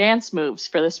soft dance moves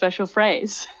for the special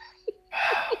phrase.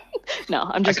 No,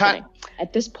 I'm just kidding.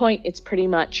 At this point, it's pretty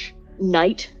much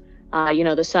night.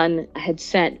 The sun had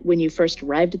set when you first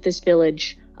arrived at this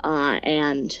village.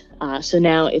 So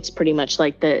now it's pretty much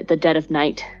like the dead of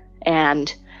night.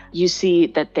 And you see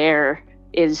that there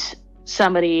is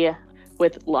somebody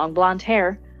with long blonde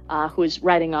hair who is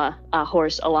riding a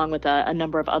horse along with a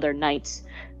number of other knights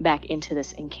back into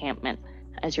this encampment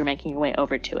as you're making your way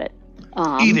over to it.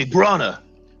 Evie, Grana,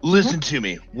 listen to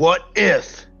me. What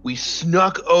if we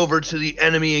snuck over to the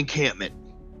enemy encampment?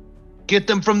 Get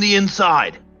them from the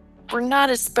inside. We're not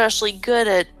especially good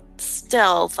at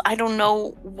stealth. I don't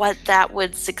know what that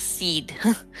would succeed.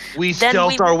 We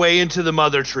stealthed our way into the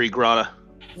mother tree, Grana.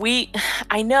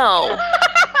 I know.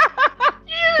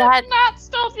 You did not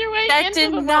stealth your way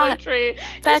into the mother tree.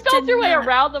 You stealthed your way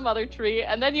around the mother tree,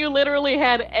 and then you literally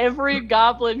had every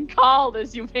goblin called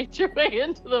as you made your way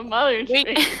into the mother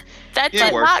tree. That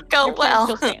did not go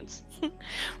well.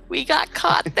 We got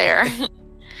caught there.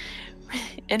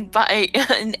 And by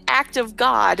an act of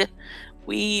God,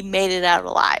 we made it out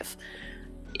alive.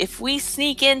 If we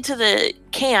sneak into the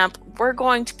camp, we're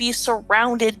going to be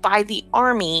surrounded by the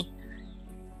army.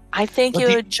 I think it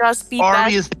would just be best.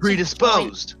 Army is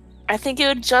predisposed. I think it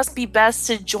would just be best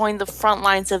to join the front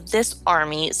lines of this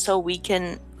army so we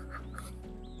can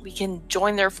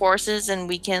join their forces and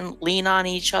we can lean on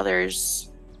each other's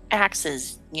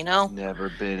axes, Never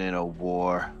been in a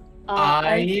war.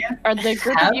 Are the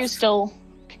group of you still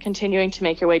continuing to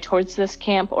make your way towards this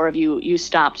camp, or have you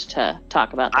stopped to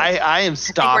talk about this? I am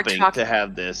stopping to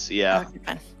have this. Yeah.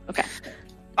 Okay.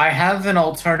 I have an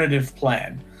alternative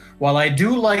plan. While I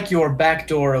do like your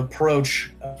backdoor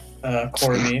approach,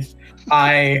 Cormith,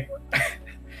 I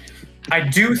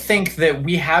do think that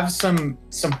we have some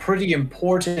pretty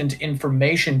important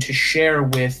information to share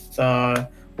with the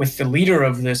leader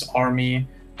of this army,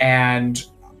 and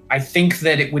I think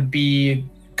that it would be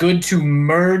good to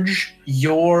merge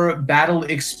your battle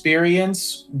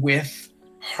experience with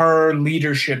her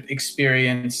leadership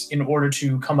experience in order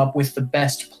to come up with the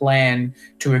best plan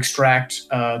to extract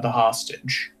the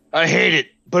hostage. I hate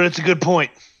it, but it's a good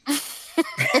point.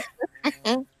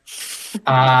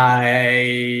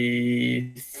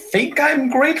 I think I'm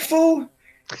grateful.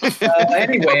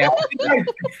 Anyway,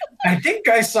 I think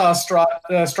I saw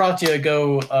Stratia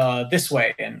go this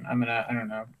way, and I'm gonna, I don't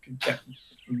know,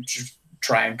 just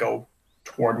try and go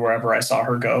toward wherever I saw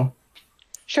her go.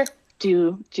 Sure.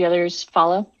 Do the others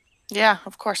follow? Yeah,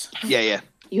 of course. Yeah.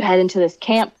 You head into this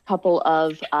camp. A couple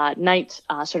of knights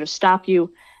sort of stop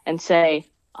you and say,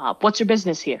 "What's your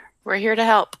business here?" We're here to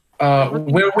help.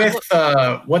 We're with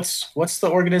what's the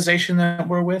organization that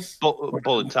we're with?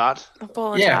 Bolotat.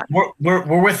 Yeah,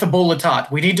 we're with the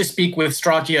Bolotat. We need to speak with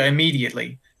Stratia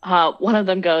immediately. One of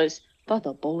them goes, "But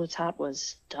the Bolotat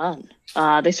was done."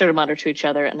 They sort of mutter to each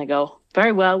other and they go,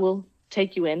 "Very well, we'll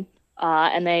take you in."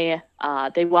 And they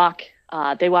walk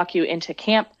you into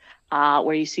camp,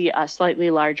 where you see a slightly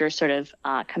larger sort of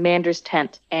commander's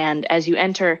tent. And as you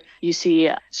enter, you see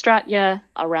Stratya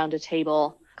around a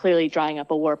table, clearly drawing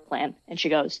up a war plan. And she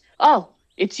goes, "Oh,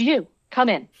 it's you. Come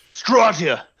in."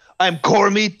 Stratia, I'm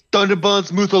Cormith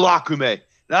Thunderbuns Muthalakume,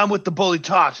 and I'm with the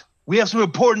Bolotat. We have some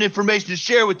important information to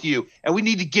share with you, and we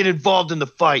need to get involved in the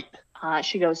fight.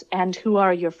 She goes, "And who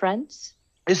are your friends?"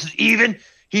 This is Even.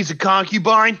 He's a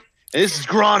concubine. And this is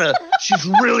Grana. She's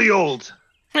really old.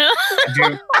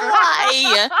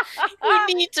 Why?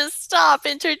 You need to stop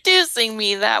introducing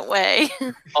me that way.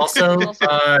 Also,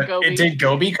 Gobi. did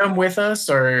Gobi come with us,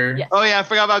 or? Yes. Oh yeah, I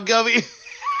forgot about Gobi.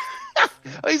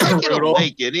 He's like in a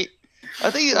lake, isn't he?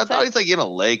 I thought he's like in a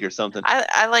lake or something.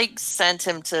 I like sent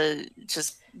him to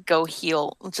just go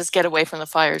heal, just get away from the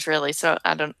fires, really. So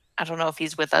I don't know if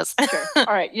he's with us. Sure.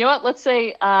 All right. You know what? Let's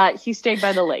say he stayed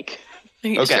by the lake.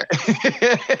 Okay. Sure.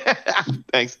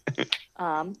 Thanks.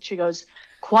 She goes,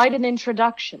 "Quite an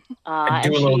introduction." And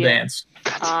do a little dance.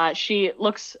 She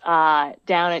looks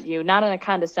down at you, not in a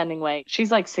condescending way.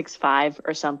 She's like 6'5"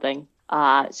 or something.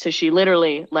 So she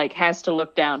literally like has to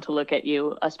look down to look at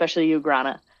you, especially you,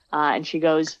 Grana. And she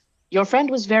goes, "Your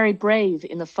friend was very brave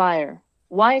in the fire.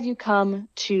 Why have you come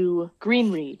to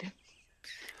Greenreed?"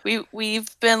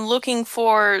 We've been looking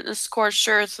for the scorched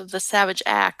earth of the Savage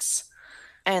Axe,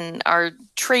 and our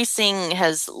tracing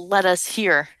has led us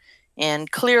here.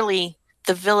 And clearly,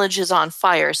 the village is on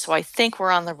fire, so I think we're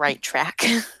on the right track.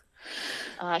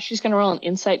 She's gonna roll an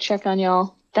insight check on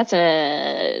y'all. That's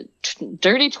a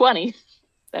dirty 20.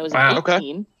 That was Wow,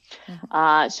 18.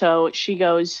 Okay. So she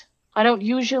goes, "I don't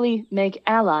usually make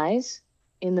allies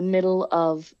in the middle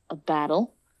of a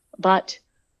battle, but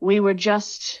we were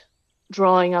just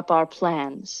drawing up our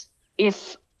plans.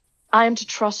 If I am to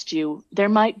trust you, there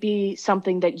might be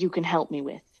something that you can help me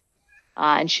with."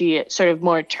 And she sort of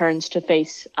more turns to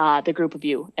face the group of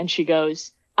you, and she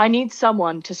goes, "I need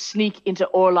someone to sneak into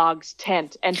Orlog's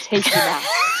tent and take him out."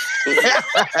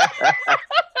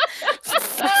 For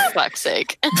fuck's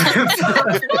sake.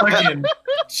 Fucking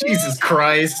Jesus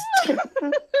Christ.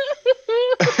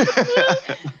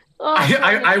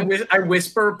 I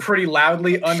whisper pretty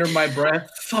loudly under my breath,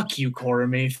 "Fuck you,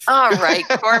 Cormith." All right,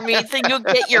 Cormith, then you'll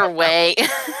get your way.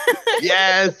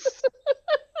 Yes.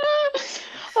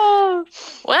 Oh.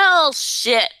 Well,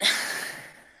 shit.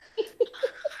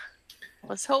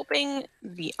 Was hoping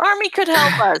the army could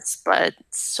help us, but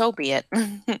so be it.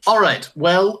 All right.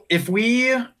 Well, if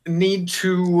we need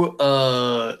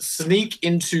to sneak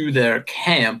into their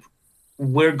camp,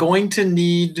 we're going to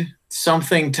need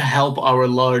something to help our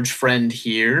large friend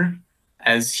here,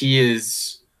 as he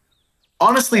is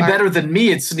honestly better than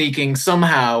me at sneaking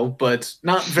somehow, but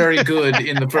not very good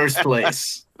in the first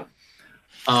place.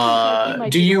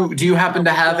 Do you happen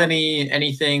to have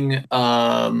anything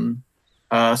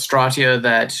Stratia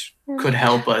that could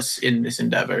help us in this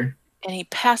endeavor? Any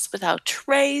pass without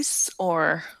trace,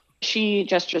 or? She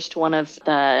gestures to one of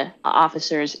the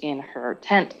officers in her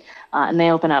tent, and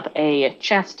they open up a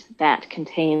chest that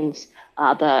contains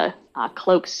the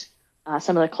cloaks,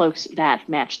 some of the cloaks that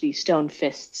match the Stone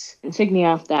Fists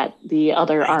insignia that the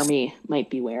other army might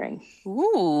be wearing.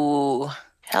 Ooh,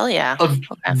 hell yeah.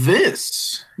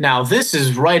 This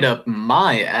is right up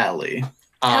my alley.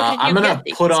 How did you I'm gonna get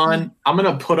these? put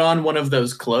on one of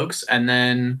those cloaks, and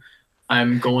then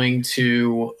I'm going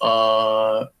to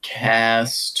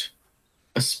cast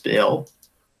a spell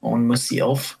on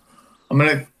myself. I'm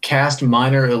gonna cast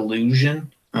Minor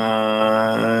Illusion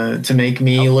to make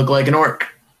me look like an orc,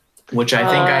 which I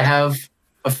think I have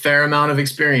a fair amount of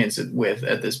experience with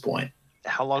at this point.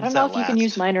 How long I don't does know that if you can last?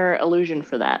 use minor illusion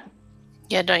for that.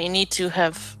 Yeah, don't you need to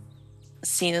have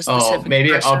seen a specific Maybe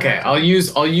person? okay. I'll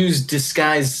use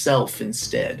disguise self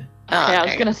instead. Okay, I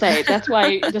was there gonna say that's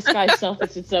why disguise self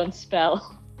is its own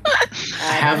spell.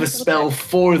 I have a spell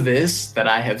for this that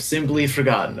I have simply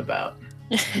forgotten about.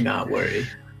 Do not worry.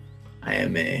 I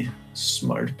am a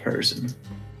smart person.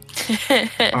 you.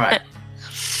 All right.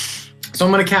 So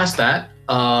I'm gonna cast that.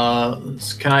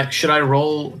 Can I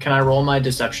roll my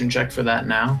deception check for that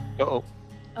now? Uh-oh.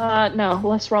 No,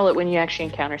 let's roll it when you actually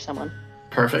encounter someone.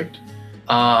 Perfect.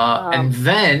 And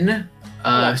then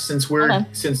yeah. since Hold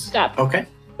on. Stop. Okay.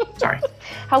 Sorry.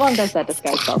 How long does that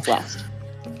disguise self last?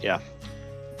 I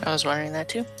was wondering that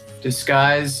too.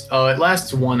 Disguise. Oh, it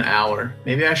lasts 1 hour.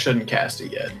 Maybe I shouldn't cast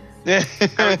it yet.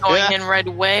 Are we going in right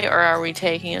away, or are we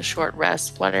taking a short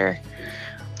rest?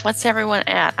 What's everyone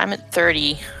at? I'm at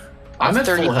 30. I'm at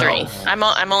full 33. health.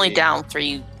 I'm only down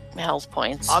 3 health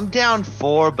points. I'm down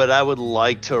 4, but I would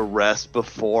like to rest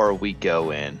before we go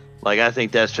in. Like, I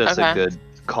think that's just a Okay. good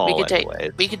call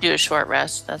anyway. We could do a short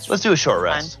rest. Let's do a short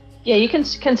fine. rest. Yeah, you can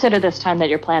consider this time that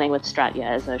you're planning with Stratya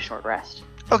as a short rest.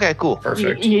 Okay, cool.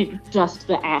 Perfect. You dust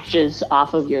the ashes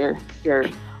off of your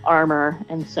armor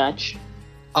and such.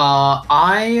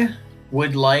 I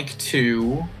would like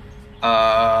to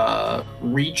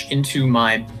reach into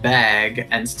my bag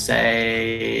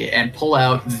and pull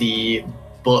out the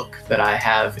book that I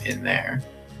have in there.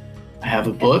 I have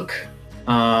a book.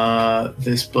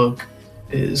 This book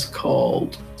is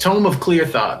called Tome of Clear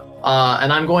Thought.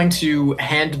 And I'm going to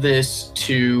hand this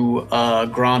to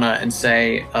Grana and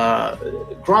say,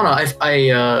 Grana,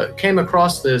 I came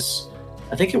across this.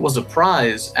 I think it was a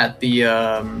prize at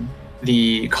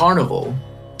the carnival,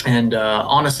 and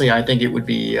honestly, I think it would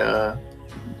be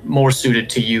more suited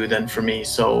to you than for me.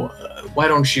 So why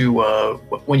don't you,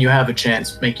 when you have a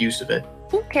chance, make use of it?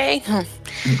 Okay.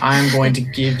 I'm going to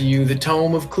give you the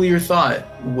Tome of Clear Thought,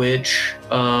 which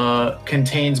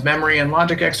contains memory and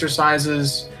logic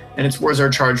exercises, and its words are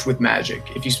charged with magic.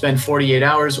 If you spend 48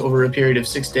 hours over a period of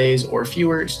 6 days or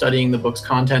fewer studying the book's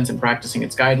contents and practicing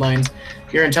its guidelines,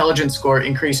 your intelligence score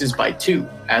increases by 2,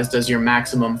 as does your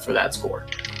maximum for that score.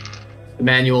 The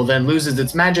manual then loses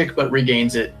its magic, but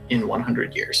regains it in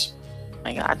 100 years.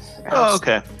 My God. Oh,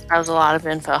 okay. That was a lot of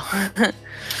info.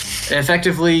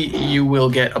 Effectively, you will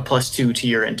get a +2 to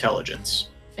your intelligence.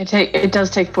 It does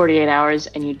take 48 hours,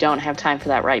 and you don't have time for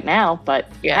that right now,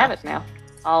 but you have it now.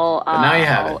 Now you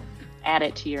have I'll add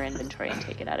it to your inventory and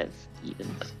take it out of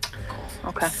evens.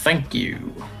 Okay. Thank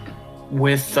you.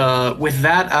 With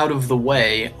that out of the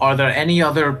way, are there any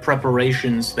other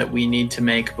preparations that we need to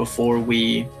make before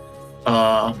we,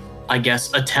 I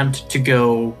guess, attempt to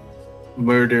go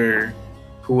murder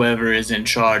whoever is in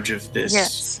charge of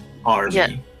this army? Yeah.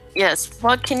 Yes.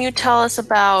 What can you tell us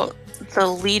about the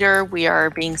leader we are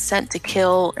being sent to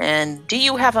kill, and do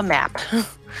you have a map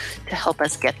to help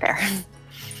us get there?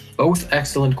 Both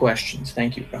excellent questions.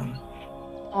 Thank you, Grana.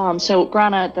 So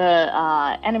Grana, the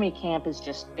enemy camp is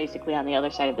just basically on the other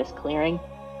side of this clearing.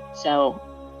 So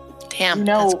Damn, you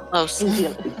know that's close.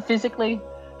 physically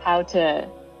how to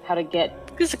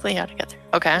get. Physically how to get there.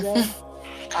 Okay.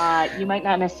 You might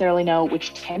not necessarily know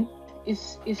which tent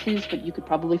is his, but you could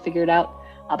probably figure it out.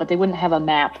 But they wouldn't have a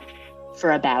map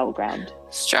for a battleground.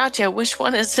 Stratya, which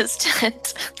one is his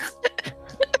tent?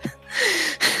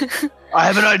 I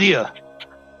have an idea.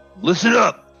 Listen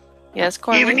up. Yes,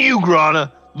 Cormith? Even you,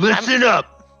 Grana. Listen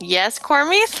up. Yes,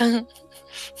 Cormith?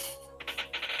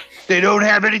 They don't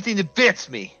have anything that fits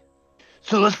me.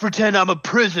 So let's pretend I'm a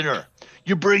prisoner.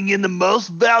 You bring in the most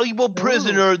valuable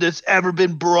prisoner that's ever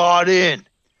been brought in.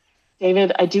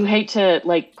 David, I do hate to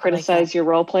criticize your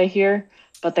roleplay here,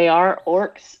 but they are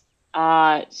orcs.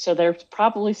 So there's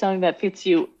probably something that fits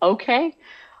you okay.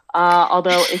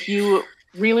 Although if you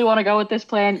really want to go with this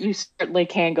plan, you certainly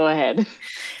can go ahead.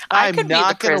 I'm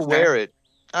not going to wear it.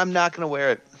 I'm not going to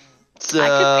wear it. So I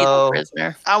could be the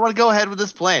prisoner. I want to go ahead with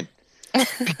this plan.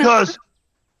 Because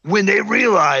when they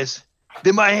realize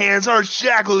that my hands are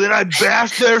shackled and I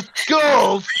bash their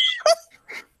skulls,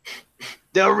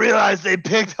 they'll realize they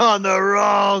picked on the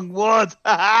wrong ones.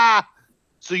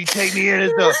 So you take me in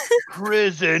as a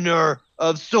prisoner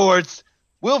of sorts.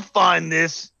 We'll find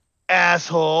this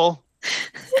asshole.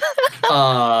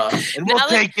 And we'll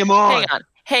take him on.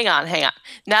 hang on.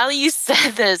 Now that you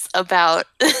said this about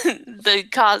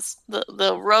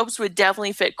the robes would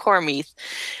definitely fit Cormith,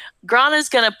 Grana's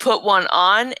gonna put one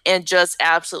on and just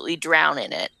absolutely drown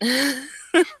in it.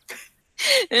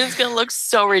 It's gonna look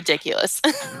so ridiculous.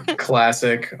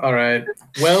 Classic. All right.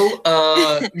 Well,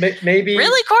 maybe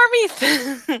really,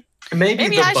 Cormith? maybe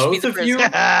the I should be both the of you.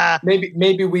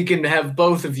 Maybe we can have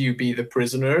both of you be the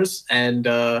prisoners, and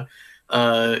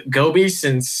Gobi,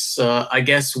 since I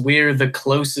guess we're the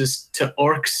closest to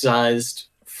orc-sized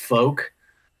folk,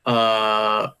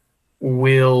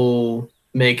 will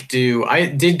make do.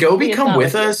 Did Gobi come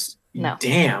with us? No.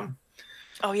 Damn.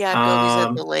 Oh yeah, Gobi's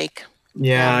at the lake.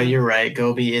 Yeah, you're right.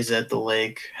 Gobi is at the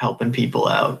lake helping people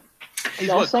out.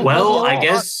 Also, Well, I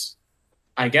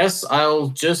guess I'll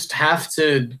just have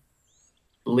to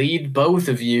lead both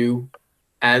of you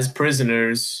as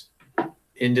prisoners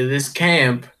into this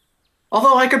camp.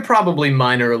 Although I could probably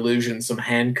minor illusion some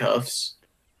handcuffs.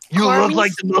 You look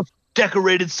like the most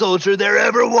decorated soldier there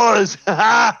ever was.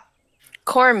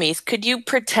 Cormith, could you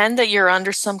pretend that you're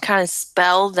under some kind of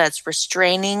spell that's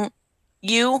restraining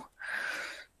you?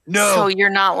 No. So you're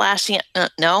not lashing out?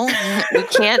 No? You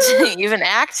can't even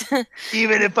act?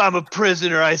 Even if I'm a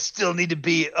prisoner, I still need to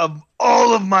be of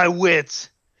all of my wits.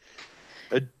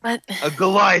 But A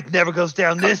Goliath never goes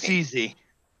down this easy.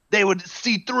 They would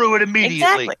see through it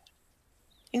immediately.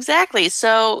 Exactly.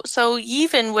 So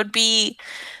Yevon would be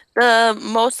the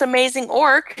most amazing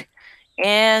orc,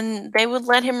 and they would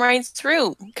let him right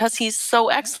through because he's so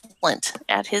excellent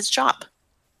at his job.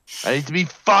 I need to be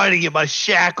fighting in my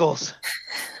shackles.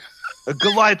 A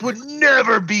Goliath would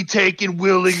never be taken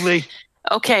willingly.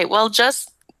 Okay, well,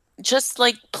 just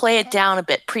like play it down a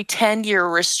bit. Pretend you're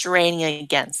restraining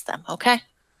against them, okay?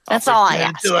 That's all I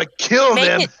ask. Until I kill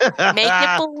them. Make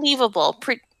it believable.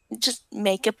 Just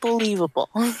make it believable.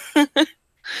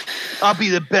 I'll be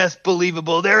the best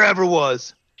believable there ever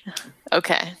was.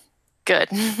 Okay, good.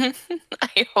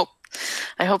 I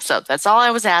hope so. That's all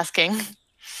I was asking.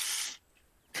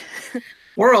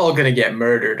 We're all gonna get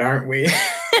murdered, aren't we?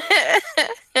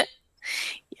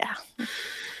 Yeah.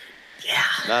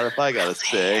 Not if I gotta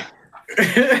say.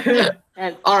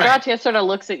 And All right. Gratia sort of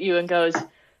looks at you and goes,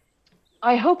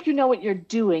 I hope you know what you're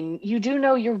doing. You do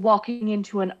know you're walking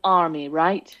into an army,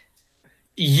 right?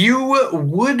 You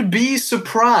would be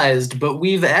surprised, but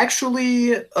we've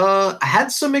actually had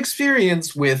some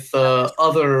experience with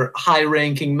other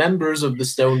high-ranking members of the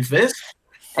Stone Fist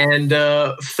and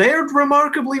fared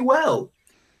remarkably well.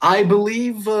 I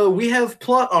believe we have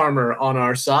plot armor on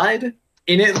our side,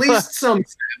 in at least some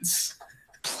sense.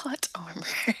 Plot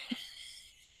armor.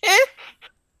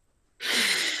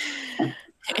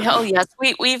 Oh yes,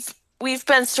 we've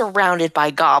been surrounded by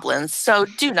goblins, so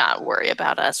do not worry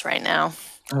about us right now.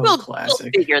 Oh, We'll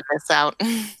classic. figure this out.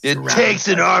 It takes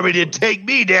an army to take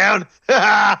me down.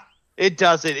 It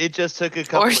doesn't. It just took a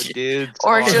couple of dudes.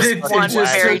 Or on just a one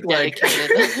just very took, like-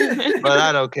 dedicated But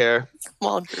I don't care.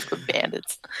 small group of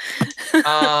bandits.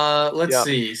 Let's Yeah.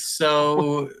 see.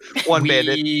 So One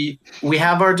bandit. we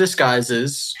have our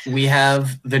disguises. We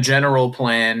have the general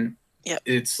plan. Yep.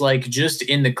 It's like just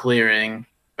in the clearing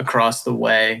across the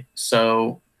way.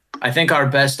 So I think our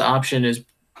best option is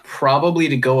probably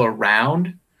to go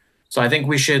around. So I think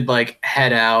we should like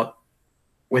head out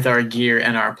with our gear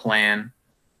and our plan.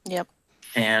 Yep.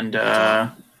 And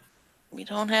We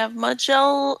don't have much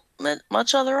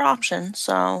other option,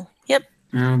 so yep.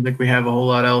 I don't think we have a whole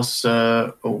lot else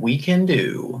we can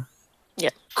do.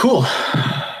 Yep. Cool.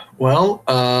 Well,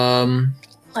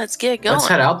 Let's get going. let's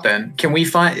head out then. Can we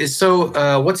find?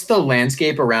 What's the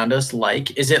landscape around us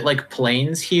like? Is it like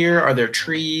plains here? Are there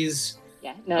trees?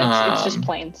 Yeah, no, it's just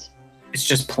plains. It's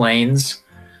just plains.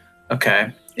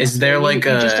 Okay. Is there You like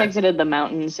just a? exited the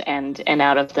mountains and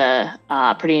out of the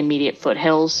pretty immediate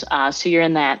foothills. So you're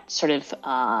in that sort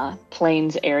of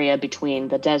plains area between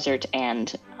the desert and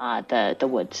the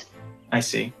woods. I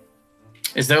see.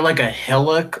 Is there like a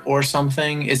hillock or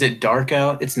something? Is it dark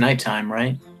out? It's nighttime,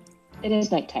 right? It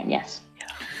is nighttime, yes.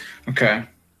 Okay.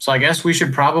 So I guess we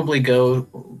should probably go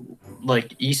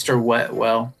like east or west.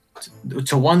 Well,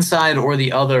 to one side or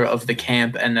the other of the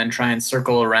camp, and then try and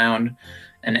circle around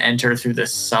and enter through the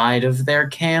side of their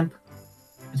camp.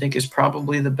 I think is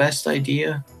probably the best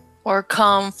idea. Or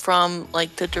come from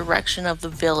like the direction of the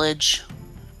village,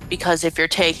 because if you're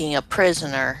taking a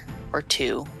prisoner or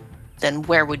two, then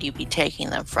where would you be taking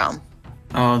them from?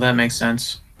 Oh, that makes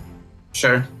sense.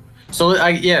 Sure. So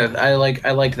I like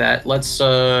that. Let's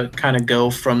kind of go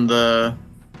from the.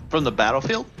 From the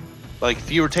battlefield? Like,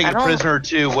 if you were taking I a don't- prisoner or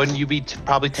two, wouldn't you be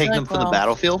probably taking them like, from the well-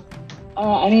 battlefield?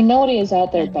 I mean, nobody is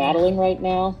out there battling right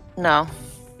now. No.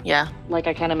 Yeah. Like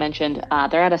I kind of mentioned,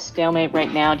 they're at a stalemate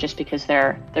right now just because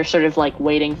they're sort of like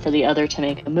waiting for the other to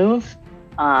make a move,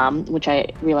 which I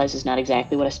realize is not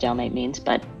exactly what a stalemate means,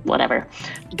 but whatever.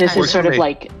 This is sort of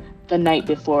like the night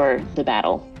before the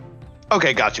battle.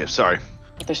 Okay, gotcha. Sorry.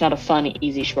 But there's not a fun,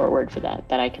 easy, short word for that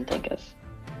I can think of.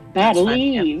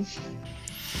 Believe.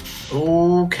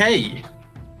 Okay.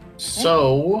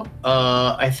 So,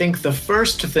 I think the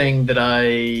first thing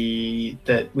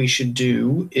that we should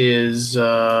do is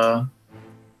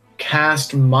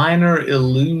cast Minor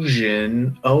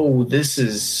Illusion. Oh, this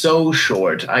is so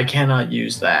short. I cannot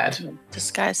use that.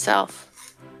 Disguise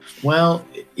self. Well,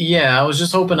 yeah, I was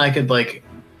just hoping I could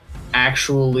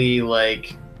actually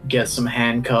get some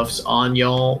handcuffs on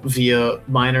y'all via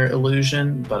Minor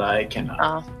Illusion, but I cannot.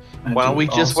 Oh. Why don't we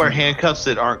just wear handcuffs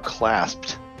that aren't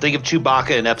clasped? Think of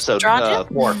Chewbacca in episode 4.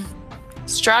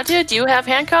 Stratia, do you have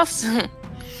handcuffs?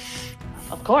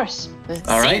 Of course.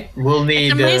 All right, we'll need.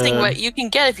 It's amazing what you can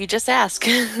get if you just ask.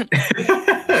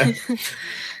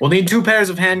 We'll need 2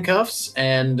 pairs of handcuffs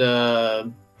and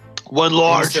one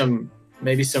large.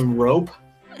 Maybe some rope.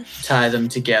 Tie them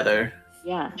together.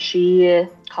 Yeah, she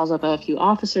calls up a few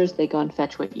officers. They go and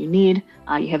fetch what you need.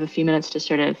 You have a few minutes to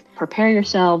sort of prepare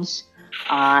yourselves,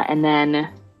 and then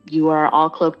you are all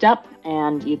cloaked up,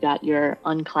 and you've got your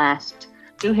unclasped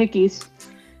doohickeys,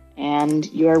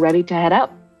 and you are ready to head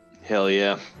out. Hell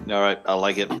yeah. All right, I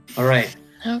like it. All right.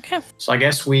 Okay. So I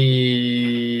guess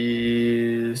we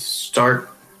start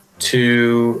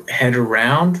to head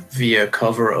around via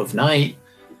cover of night,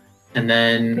 and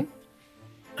then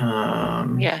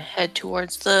head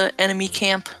towards the enemy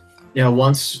camp. Yeah,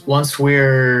 once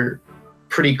we're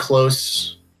pretty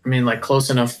close, close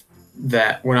enough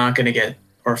that we're not going to get,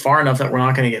 or far enough that we're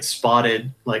not going to get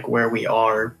spotted where we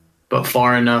are, but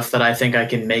far enough that I think I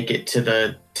can make it to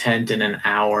the tent in an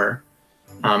hour.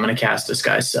 I'm going to cast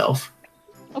Disguise Self.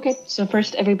 Okay, so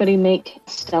first everybody make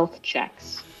stealth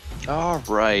checks. All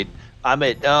right.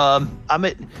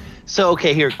 So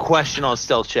okay, here, question on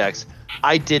stealth checks.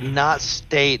 I did not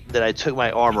state that I took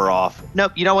my armor off.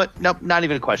 Nope, you know what? Nope, not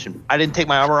even a question. I didn't take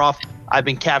my armor off. I've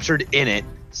been captured in it,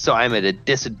 so I'm at a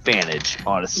disadvantage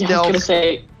on a stealth. Yeah, I was going to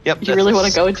say, yep, you really want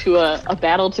to go into a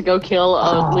battle to go kill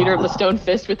a leader of the Stone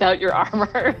Fist without your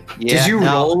armor? Yeah, did you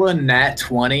roll a nat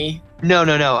 20? No.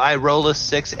 I roll a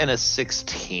 6 and a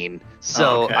 16.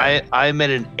 So okay. I'm at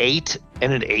an 8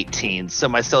 and an 18. So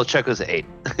my stealth check was 8.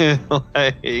 I rolled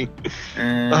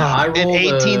an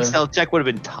 18 stealth check would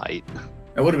have been tight.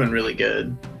 It would have been really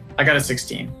good. I got a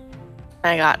 16.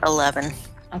 I got 11.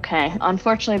 Okay.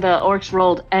 Unfortunately, the orcs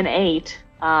rolled an 8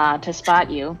 to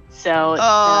spot you. So so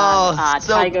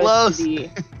Ty goes close. to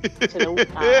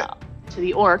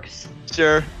the orcs.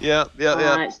 Sure. Yeah.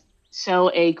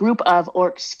 So a group of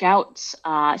orc scouts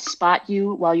spot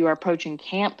you while you are approaching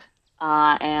camp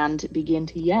and begin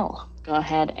to yell. Go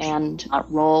ahead and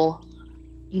roll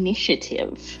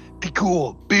initiative. Be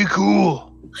cool. You're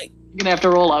You're gonna have to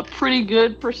roll a pretty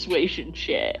good persuasion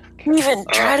check. Even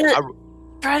try to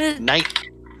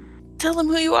tell them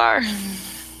who you are.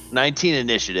 19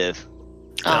 initiative.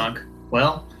 Dunk.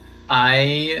 Well,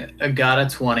 I got a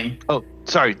 20. Oh,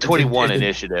 sorry, 21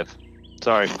 initiative.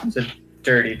 Sorry. It's a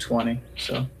dirty 20.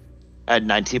 So I had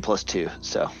 19 plus 2,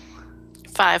 so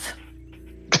 5.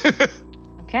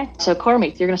 Okay, so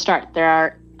Cormith, you're gonna start. There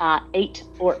are 8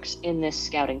 orcs in this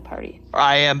scouting party.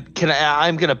 I'm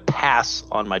gonna pass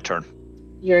on my turn.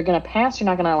 You're gonna pass. You're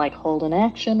not gonna hold an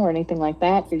action or anything like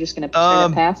that. You're just gonna straight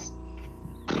up pass.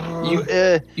 You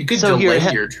could so delay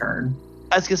your turn.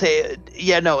 I was gonna say,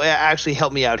 actually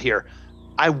help me out here.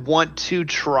 I want to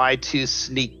try to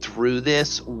sneak through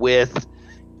this with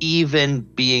even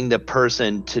being the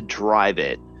person to drive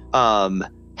it.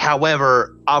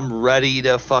 However, I'm ready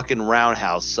to fucking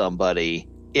roundhouse somebody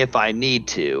if I need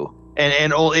to.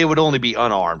 And it would only be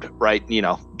unarmed, right?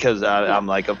 Because I'm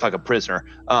like a fucking prisoner.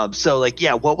 So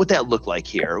what would that look like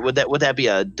here? Would that be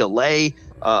a delay?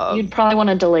 You'd probably want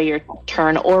to delay your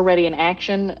turn or ready an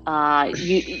action.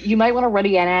 You might want to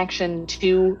ready an action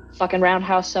to fucking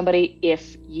roundhouse somebody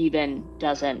if Yevon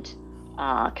doesn't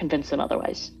convince them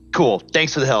otherwise. Cool.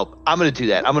 Thanks for the help. I'm going to do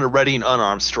that. I'm going to ready an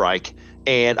unarmed strike,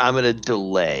 and I'm going to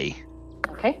delay.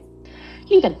 Okay.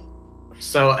 Yevon.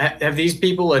 So have these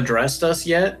people addressed us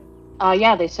yet?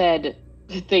 Yeah, they said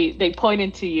they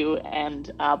pointed to you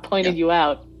and pointed you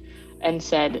out and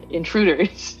said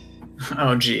intruders.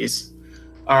 Oh, geez.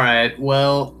 All right.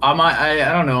 Well, I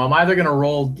don't know. I'm either gonna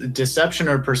roll deception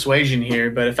or persuasion here,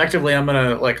 but effectively, I'm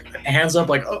gonna hands up,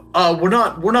 we're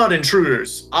not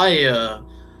intruders. I'm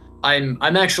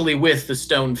actually with the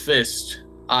Stone Fist.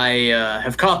 I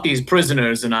have caught these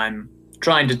prisoners and I'm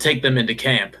trying to take them into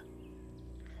camp.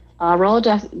 Roll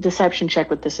a deception check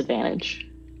with disadvantage.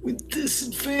 With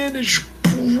disadvantage,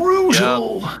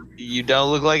 brutal. Yep. You don't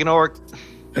look like an orc.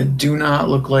 I do not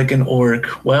look like an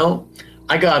orc. Well,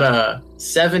 I got a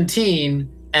 17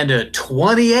 and a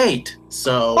 28,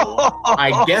 so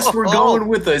I guess we're going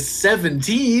with a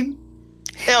 17.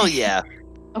 Hell yeah.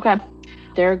 Okay.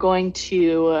 They're going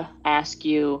to ask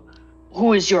you,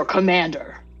 who is your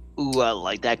commander? Ooh, I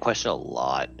like that question a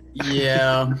lot.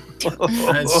 Yeah,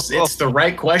 it's the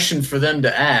right question for them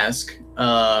to ask.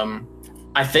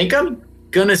 I think I'm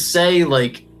gonna say,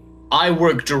 like, I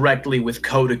work directly with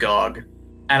Kodagog,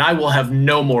 and I will have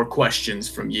no more questions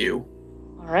from you.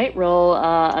 All right, roll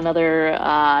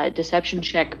another deception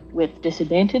check with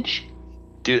disadvantage.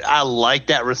 Dude, I like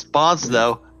that response,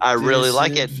 though. I really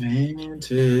like it.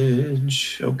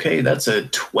 Disadvantage. Okay, that's a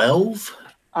 12.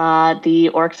 The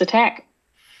orcs attack.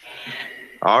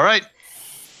 All right.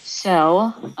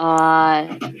 So,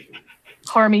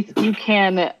 Cormith, you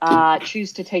can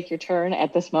choose to take your turn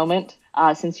at this moment,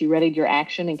 since you readied your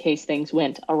action in case things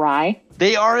went awry.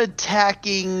 They are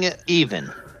attacking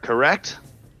even, correct?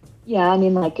 Yeah, I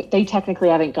mean, like, they technically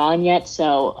haven't gone yet,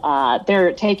 so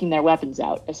they're taking their weapons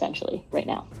out, essentially, right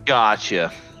now.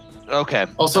 Gotcha. Okay.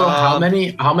 Also, how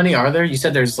many are there? You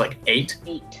said there's like 8?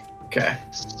 8. Okay.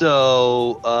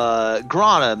 So,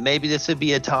 Grana, maybe this would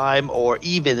be a time, or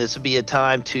even this would be a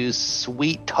time to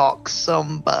sweet talk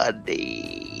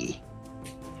somebody.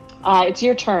 It's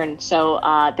your turn, so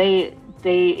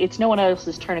it's no one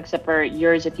else's turn except for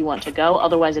yours if you want to go.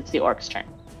 Otherwise, it's the orc's turn.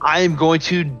 I am going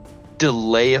to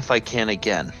delay if I can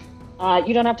again.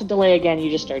 You don't have to delay again. You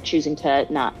just are choosing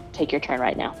to not take your turn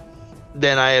right now.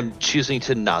 Then I am choosing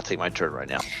to not take my turn right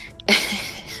now.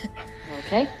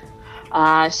 Okay.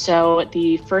 So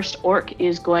the first orc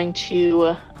is going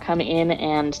to come in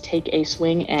and take a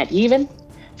swing at even.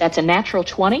 That's a natural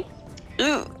 20.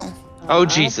 Ooh. Oh,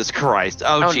 Jesus Christ.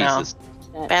 Oh, Jesus.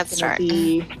 Bad No. That's start. gonna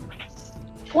be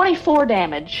 24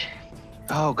 damage.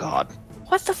 Oh, God.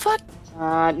 What the fuck?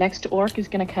 Next orc is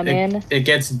going to come in. It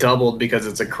gets doubled because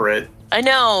it's a crit. I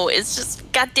know. It's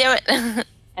just, God damn it.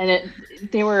 And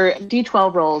they were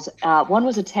D12 rolls. One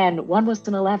was a 10, one was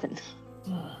an 11.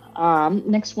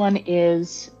 Next one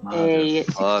is a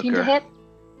 16 to hit.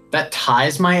 That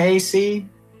ties my AC,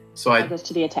 so That goes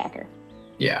to the attacker.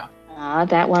 yeah.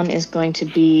 That one is going to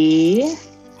be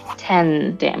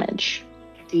 10 damage.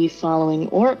 The following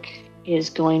orc is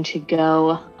going to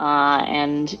go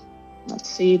and let's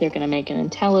see, they're going to make an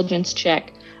intelligence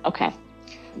check. Okay.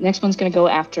 Next one's going to go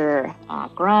after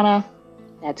Grana.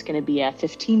 That's going to be a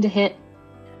 15 to hit.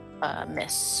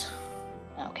 Miss.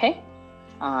 Okay.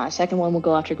 Second one will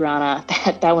go after Grana.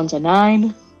 That one's a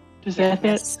 9. Does that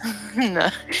hit? Miss. No.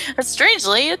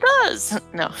 Strangely, it does.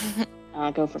 No.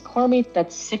 Go for Cormith.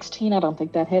 That's 16. I don't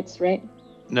think that hits, right?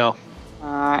 No.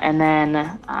 And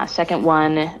then second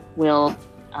one will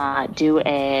do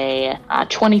a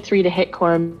 23 to hit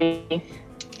Cormith.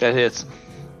 That hits.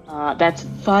 That's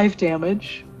 5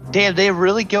 damage. Damn, they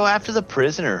really go after the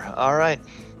prisoner. All right.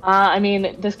 I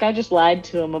mean, this guy just lied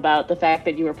to him about the fact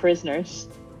that you were prisoners,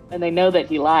 and they know that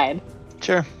he lied.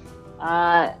 Sure.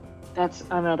 That's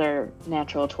another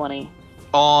natural 20.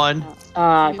 On.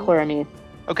 Cormith.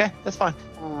 Okay, that's fine.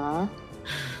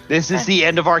 This is the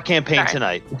end of our campaign All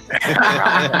tonight.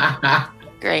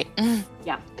 Great.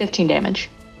 Yeah, 15 damage.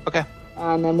 Okay.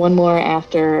 And then one more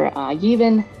after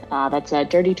Yevon. That's a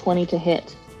dirty 20 to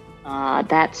hit.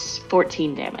 That's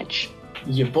 14 damage.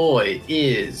 Your boy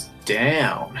is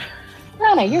down.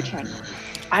 Rana, your turn.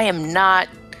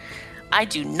 I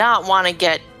do not want to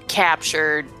get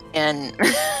captured and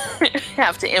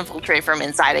have to infiltrate from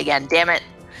inside again. Damn it.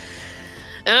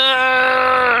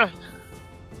 Ugh.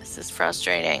 This is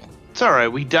frustrating. It's all right.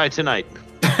 We die tonight.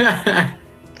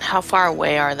 How far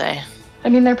away are they? I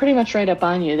mean, they're pretty much right up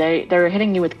on you. They're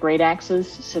hitting you with great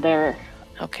axes, so they're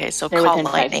Okay, so they're call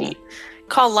within 5 lightning. feet.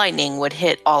 Call lightning would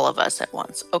hit all of us at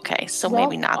once. Okay, so Well,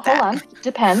 maybe not hold that. on.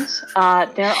 Depends.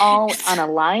 They're all on a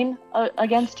line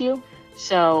against you.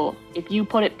 So if you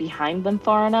put it behind them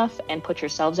far enough and put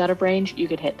yourselves out of range, you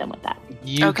could hit them with that.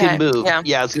 You Okay, can move.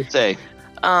 yeah. I was going to say.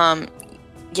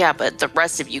 Yeah, but the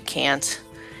rest of you can't.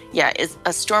 Yeah,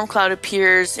 a storm cloud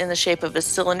appears in the shape of a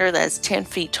cylinder that is 10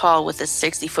 feet tall with a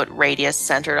 60-foot radius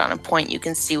centered on a point you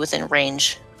can see within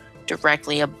range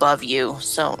directly above you.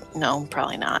 So, no,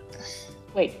 probably not.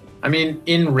 Wait, I mean,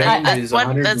 in range is what-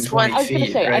 120 that's what- I was going to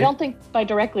feet, say, right? I don't think by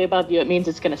directly above you it means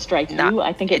it's going to strike No, you.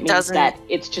 I think it it means doesn't. that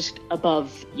it's just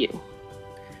above you.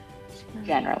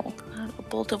 Generally. A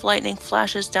bolt of lightning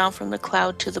flashes down from the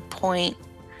cloud to the point.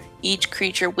 Each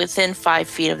creature within 5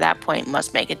 feet of that point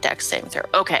must make a dex saving throw.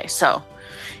 Okay, so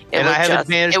And I have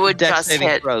advantage it for would dex just saving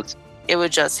hit. throws. it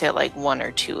would just hit like 1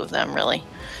 or 2 of them, really.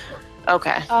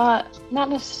 Okay. Not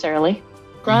necessarily.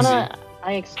 Grana,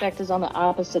 I expect, is on the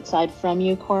opposite side from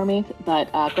you, Cormith,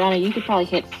 but Grana, you could probably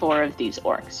hit 4 of these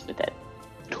orcs with it.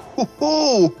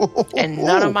 And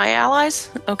none of my allies?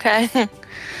 Okay.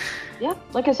 Yeah,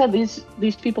 like I said,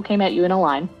 these people came at you in a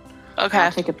line. Okay.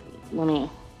 Let me.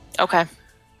 Okay.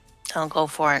 I'll go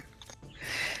for it.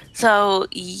 So,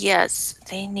 yes,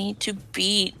 they need to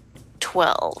beat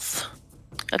 12.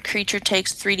 A creature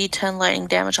takes 3d10 lightning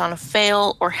damage on a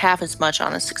fail or half as much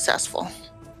on a successful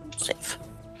save.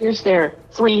 Here's their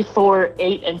 3, 4,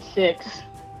 8, and 6.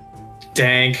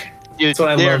 Dang. Dude, That's what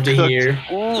I love to hear.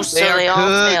 Ooh, so they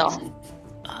all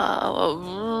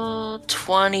fail.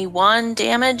 21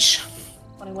 damage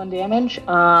 21 damage.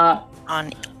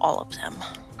 on all of them.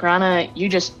 Grana, you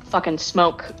just fucking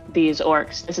smoke these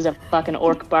orcs. This is a fucking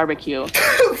orc barbecue.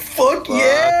 Fuck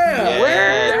yeah!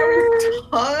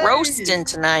 We're roasting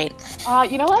tonight.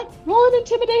 You know what? Roll an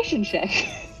intimidation check.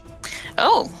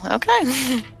 Oh,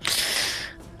 okay.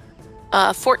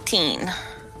 14.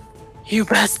 You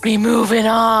best be moving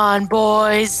on,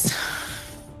 boys.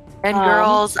 And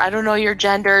girls, I don't know your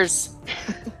genders.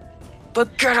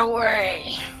 But get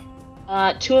away.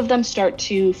 2 of them start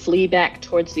to flee back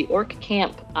towards the orc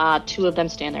camp. 2 of them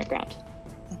stand their ground.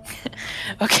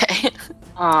 Okay.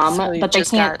 But they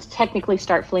can't technically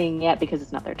start fleeing yet because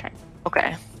it's not their turn.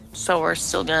 Okay. So we're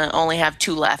still gonna only have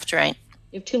 2 left, right?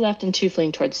 You have 2 left and 2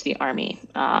 fleeing towards the army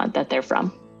that they're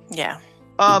from. Yeah.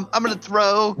 I'm gonna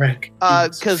throw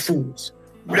because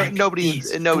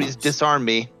nobody's disarmed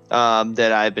me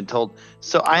that I've been told.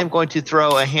 So I am going to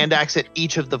throw a hand axe at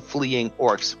each of the fleeing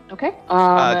orcs. Okay.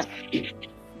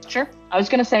 Sure. I was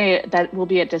gonna say that will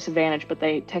be at disadvantage, but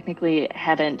they technically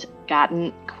haven't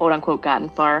gotten, quote unquote, gotten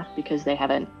far because they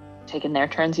haven't taken their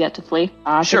turns yet to flee.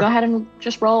 Sure. So go ahead and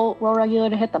just roll regular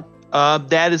to hit them.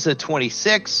 That is a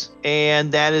 26,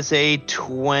 and that is a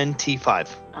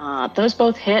 25. Those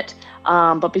both hit.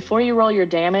 But before you roll your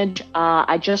damage,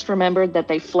 I just remembered that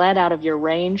they fled out of your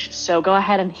range. So go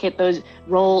ahead and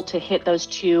roll to hit those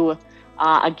 2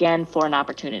 again for an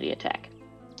opportunity attack.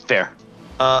 Fair.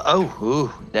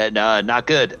 Not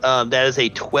good. That is a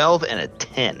 12 and a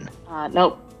 10.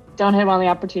 Nope. Don't hit them on the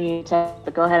opportunity attack,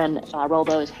 but go ahead and roll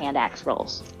those hand axe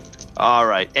rolls. All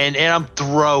right, and I'm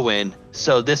throwing,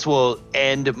 so this will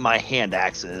end my hand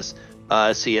axes.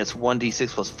 See, it's 1d6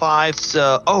 plus 5.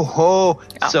 So,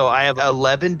 so I have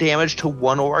 11 damage to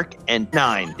one orc and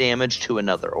 9 damage to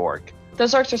another orc.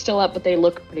 Those orcs are still up, but they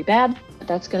look pretty bad. But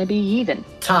that's going to be even.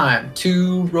 Time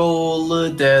to roll a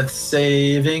death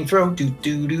saving throw. Do.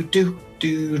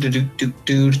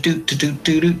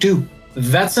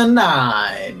 That's a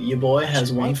 9. Your boy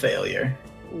has 1 failure.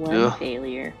 One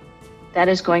failure. That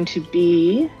is going to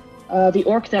be the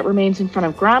orc that remains in front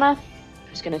of Grana,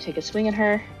 who's going to take a swing at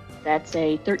her. That's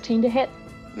a 13 to hit.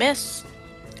 Miss.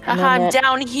 Haha, I'm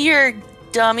down here,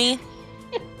 dummy.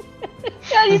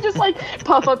 Yeah, you just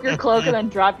puff up your cloak and then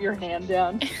drop your hand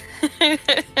down. And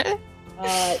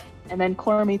then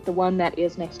Cormith, the one that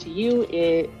is next to you,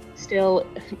 it still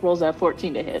rolls a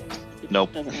 14 to hit.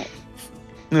 Nope. Doesn't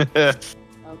hit.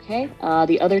 Okay.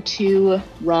 The other 2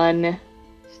 run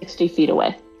 60 feet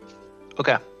away.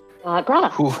 Okay.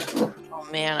 Grana. Whew. Oh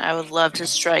man, I would love to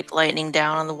strike lightning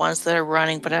down on the ones that are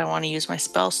running, but I don't want to use my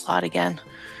spell slot again.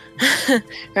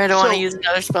 Or I don't want to use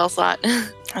another spell slot.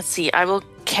 Let's see, I will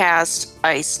cast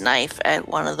Ice Knife at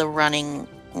one of the running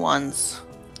ones.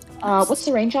 What's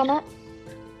the range on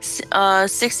that?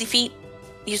 60 feet.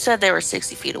 You said they were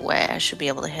 60 feet away. I should be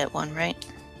able to hit one, right?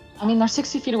 I mean, they're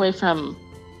 60 feet away from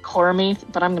Cormith,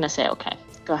 but I'm going to say okay.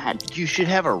 Go ahead. You should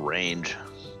have a range.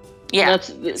 Yeah.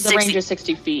 The range is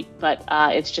 60 feet, but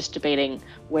it's just debating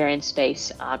where in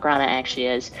space Grana actually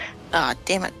is.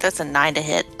 Damn it. That's a 9 to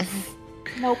hit.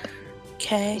 Nope.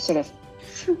 Okay. Sort of.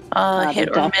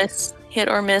 Hit or miss. Hit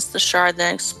or miss. The shard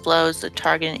then explodes. The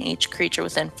target and each creature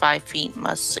within 5 feet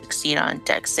must succeed on a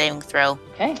dex saving throw.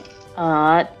 Okay.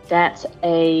 That's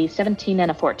a 17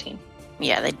 and a 14.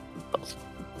 Yeah, they both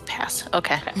pass.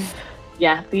 Okay.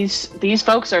 Yeah, these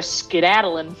folks are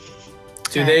skedaddling.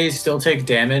 Do they still take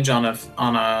damage on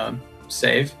a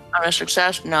save? On a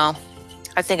success? No.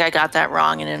 I think I got that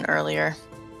wrong in an earlier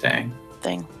Dang.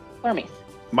 thing. Cormith.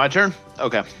 My turn?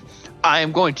 Okay. I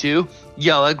am going to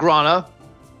yell at Grana.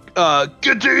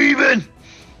 Get to even!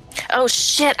 Oh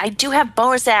shit, I do have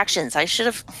bonus actions. I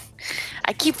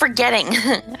keep forgetting.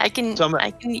 I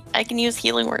can use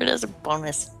healing word as a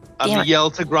bonus. I'm going to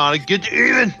yell to Grana, get to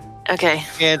even! Okay.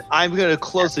 And I'm going to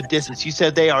close the distance. You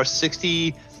said they are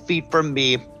 60 feet from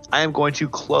me. I am going to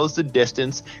close the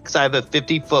distance because I have a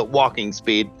 50-foot walking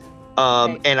speed.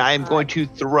 And I am going to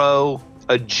throw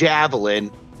a javelin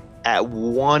at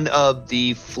one of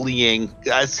the fleeing.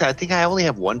 I think I only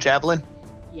have one javelin.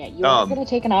 Yeah, you're going to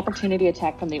take an opportunity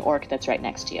attack from the orc that's right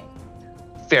next to you.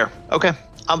 Fair. Okay,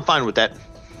 I'm fine with that.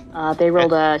 They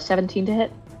rolled a 17 to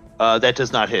hit. That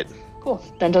does not hit. Cool.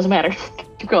 Then doesn't matter.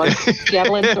 Keep going.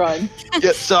 Javelin throwing.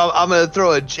 Yeah, so I'm going to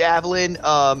throw a javelin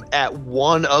at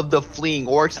one of the fleeing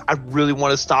orcs. I really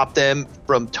want to stop them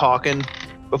from talking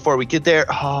before we get there.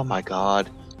 Oh my god.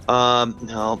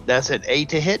 No, that's an 8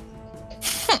 to hit.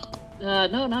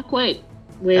 No, not quite.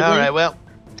 Weirdly. All right, well,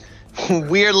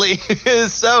 weirdly,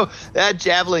 so that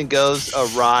javelin goes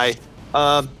awry.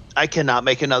 I cannot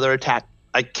make another attack.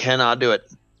 I cannot do it.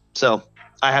 So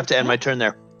I have to end my turn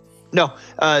there. No,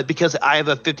 because I have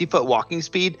a 50-foot walking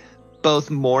speed. Both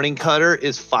Morning Cutter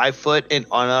is 5 foot and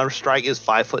Unarmed Strike is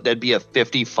 5 foot. That'd be a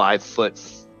 55-foot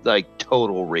like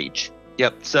total reach.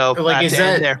 Yep. So like, I have to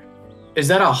end there. Is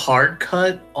that a hard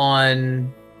cut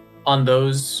on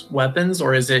those weapons,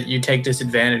 or is it you take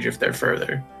disadvantage if they're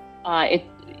further?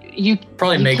 You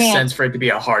probably makes sense for it to be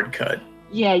a hard cut.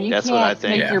 Yeah, That's can't what I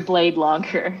think. make your blade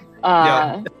longer.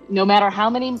 Yeah. No matter how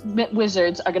many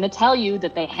wizards are going to tell you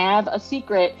that they have a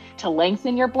secret to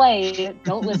lengthen your blade,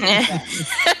 don't listen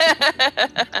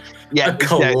to them. Yeah, a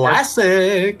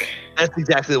classic. That's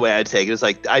exactly the way I take it. It's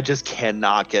like I just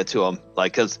cannot get to them,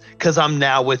 like because I'm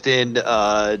now within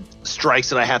strikes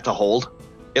that I have to hold,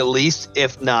 at least,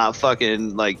 if not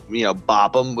fucking like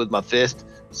bop them with my fist.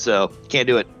 So can't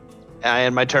do it. I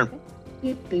end my turn.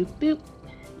 Boop boop boop.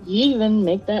 You even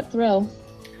make that throw.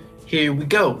 Here we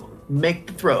go. Make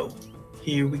the throw.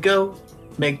 Here we go.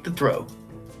 Make the throw.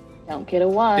 Don't get a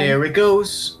 1. There it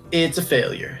goes. It's a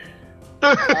failure.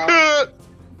 I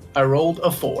rolled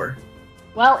a 4.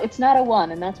 Well, it's not a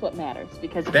 1, and that's what matters.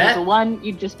 Because if it was a 1,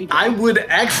 you'd just be dead. I would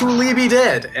actually be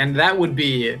dead, and that would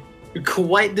be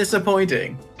quite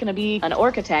disappointing. It's going to be an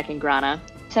orc attacking Grana.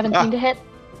 17 to hit.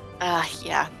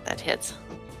 Yeah, that hits.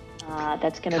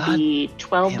 That's going to be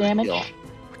 12 damage.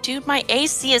 Dude, my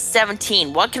AC is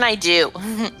 17. What can I do?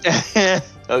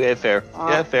 Okay, fair.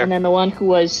 Yeah, fair. And then the one who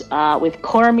was with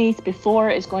Cormith before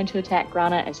is going to attack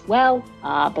Grana as well,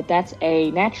 but that's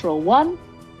a natural 1.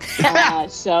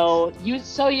 So you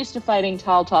so used to fighting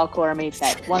tall Cormith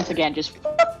that once again just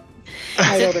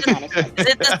right over Grana's head. Is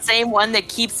it the same one that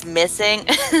keeps missing?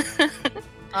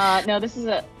 No, this is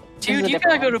a dude. You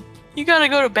gotta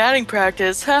go to batting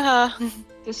practice. Haha.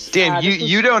 Dan,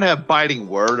 you don't have biting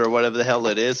word or whatever the hell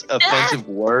it is. Offensive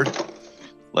word.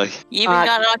 Like you even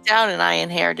got knocked out and I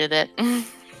inherited it.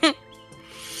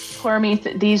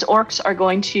 Cormith, these orcs are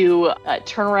going to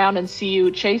turn around and see you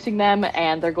chasing them,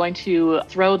 and they're going to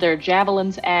throw their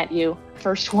javelins at you.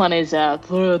 First one is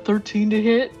 13 to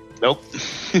hit. Nope.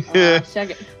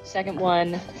 Second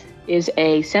one is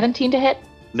a 17 to hit.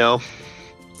 No.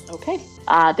 Okay.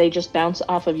 They just bounce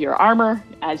off of your armor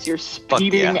as you're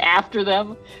speeding after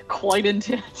them quite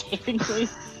intimidatingly.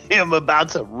 I'm about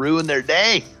to ruin their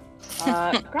day.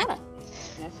 Grana.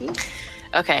 That's you.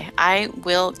 Okay, I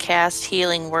will cast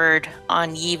Healing Word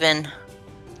on Yevon. Are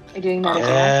you doing that as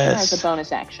an action or as a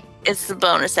bonus action? It's the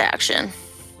bonus action.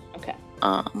 Okay.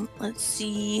 Let's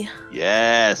see.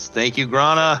 Yes, thank you,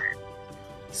 Grana.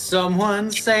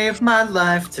 Someone saved my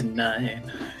life tonight,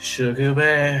 Sugar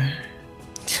Bear.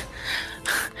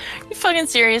 You fucking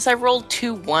serious? I rolled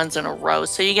 2 1s in a row,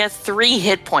 so you get 3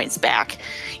 hit points back.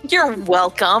 You're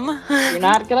welcome. You're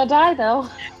not gonna die though.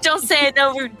 Don't say I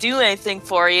never do anything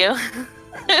for you.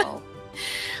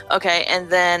 Okay, and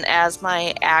then as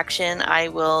my action, I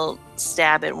will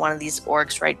stab at one of these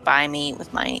orcs right by me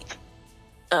with my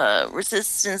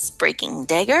resistance breaking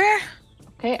dagger.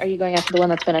 Okay, are you going after the one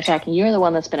that's been attacking you or the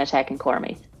one that's been attacking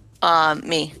Cormith?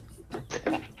 Me.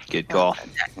 Good call.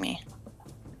 Attack me.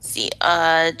 Let's see,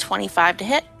 25 to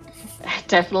hit.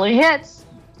 Definitely hits.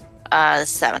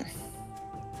 7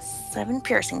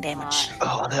 piercing damage.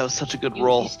 Oh, that was such a good You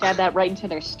roll. stab that right into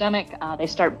their stomach. They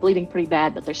start bleeding pretty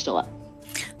bad, but they're still up.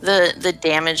 The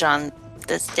damage on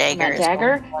this dagger. That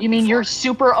dagger? You mean your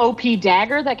super OP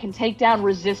dagger that can take down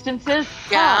resistances?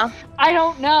 Yeah. Huh, I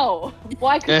don't know.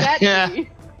 Why could that be?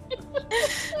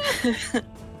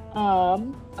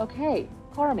 Okay,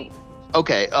 Cormith.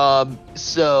 Okay,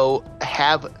 so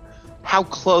how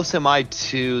close am I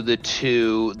to the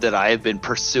 2 that I have been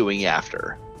pursuing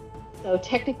after? So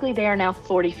technically they are now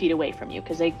 40 feet away from you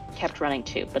because they kept running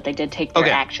too, but they did take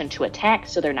their action to attack,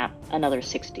 so they're not another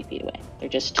 60 feet away. They're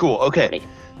just cool. Okay, 40.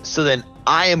 So then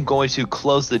I am going to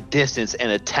close the distance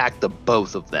and attack the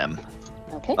both of them.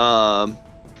 Okay.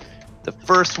 The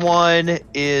first one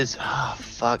is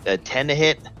a 10 to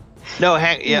hit. No,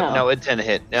 a 10 to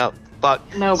hit. No, fuck.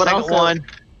 No, but second also, one.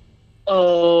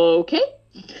 Okay.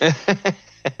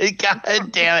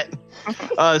 God damn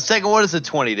it. Second one is a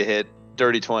 20 to hit.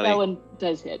 Dirty 20. That one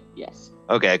does hit, yes.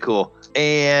 Okay, cool.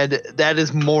 And that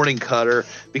is Morning Cutter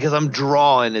because I'm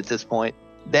drawing at this point.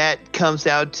 That comes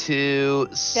out to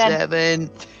 7.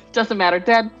 Doesn't matter,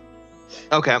 dead.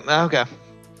 Okay.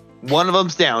 One of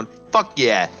them's down. Fuck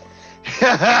yeah.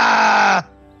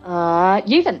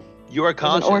 Yevon. You are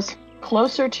There's an orc conscious.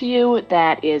 closer to you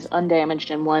that is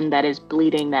undamaged and one that is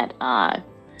bleeding that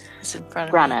It's in front of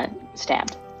me. Grana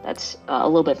stabbed. That's a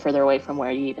little bit further away from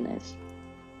where Yevon is.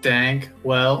 Dang.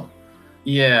 Well,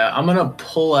 yeah, I'm gonna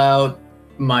pull out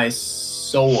my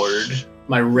sword,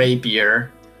 my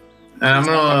rapier, and I'm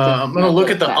gonna look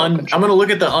at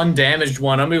the undamaged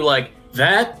one. I'm gonna be like,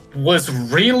 that was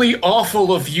really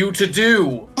awful of you to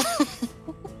do.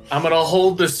 I'm gonna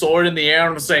hold the sword in the air and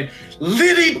I'm gonna say,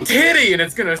 "Litty titty," and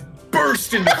it's gonna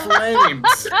burst into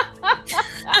flames.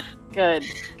 Good.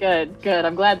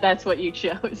 I'm glad that's what you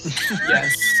chose.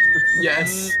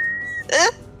 Yes.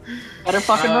 Better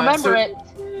fucking remember it.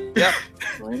 Yep.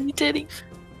 Litty titty.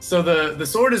 So the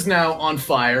sword is now on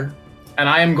fire, and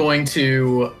I am going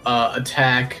to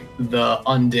attack the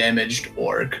undamaged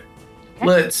orc. Okay.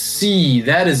 Let's see,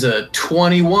 that is a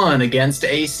 21 against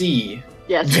AC.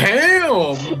 Yes.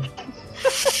 Damn!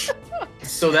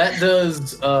 So that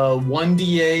does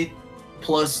 1d8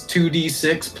 plus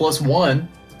 2d6 plus 1.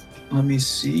 Let me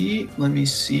see. Give me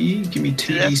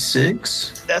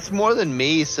 2d6. That's more than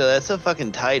me, so that's a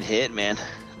fucking tight hit, man.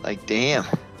 Like, damn.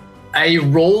 I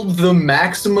rolled the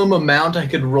maximum amount I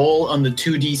could roll on the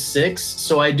 2d6,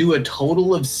 so I do a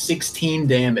total of 16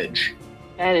 damage.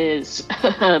 That is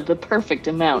the perfect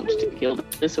amount to kill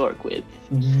this orc with.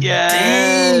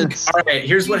 Yes. All right,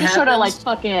 here's what You happens. sort of like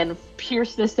fucking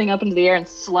pierce this thing up into the air and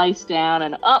slice down,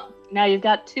 and now you've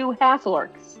got 2 half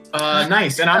orcs.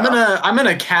 Nice, and I'm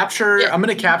gonna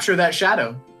capture that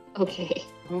shadow. Okay.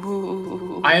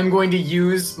 Ooh. I am going to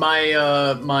use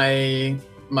my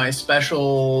my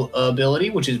special ability,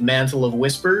 which is Mantle of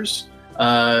Whispers.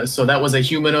 So that was a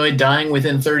humanoid dying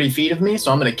within 30 feet of me.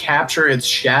 So I'm going to capture its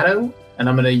shadow, and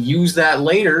I'm going to use that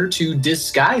later to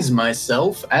disguise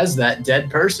myself as that dead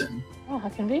person. Oh, how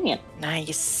convenient.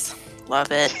 Nice.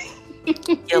 Love it.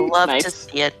 You'll love Nice. to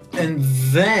see it. And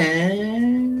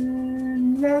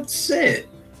then that's it.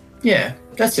 Yeah,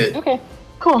 that's it. Okay,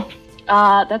 cool.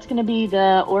 That's going to be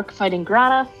the orc fighting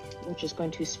Grana, which is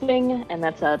going to swing, and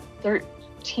that's a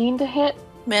 13 to hit.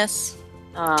 Miss.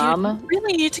 You Um,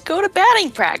 really need to go to batting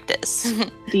practice.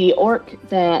 the orc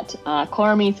that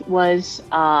Cormith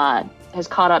has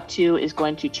caught up to is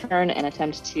going to turn and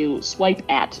attempt to swipe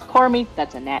at Cormith.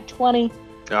 That's a nat 20.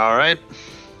 All right.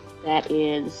 That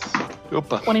is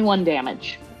Oopa. 21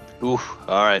 damage. Oof.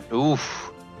 All right.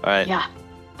 Oof. All right. Yeah,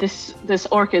 this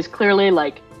orc is clearly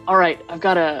like, all right, I've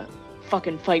got to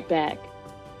fucking fight back.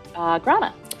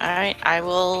 Grana. All right, I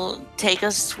will take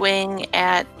a swing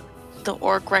at the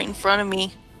orc right in front of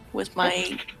me with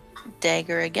my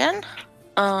dagger again.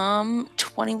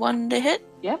 21 to hit.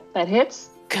 Yep, that hits.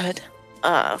 Good.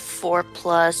 4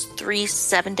 plus 3,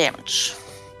 7 damage.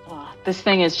 This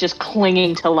thing is just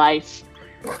clinging to life.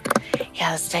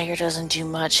 Yeah, this dagger doesn't do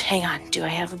much. Hang on, do I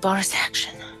have a bonus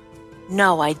action?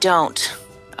 No, I don't.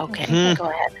 Okay, Mhm. go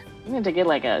ahead. You need to get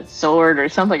like a sword or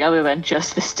something other than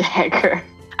just this dagger.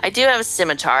 I do have a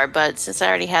scimitar, but since I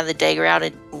already have the dagger out,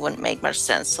 it wouldn't make much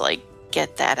sense to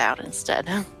get that out instead.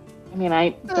 I mean, I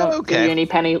don't Okay. give you any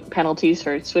penalties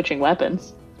for switching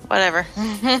weapons. Whatever.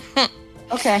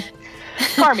 Okay.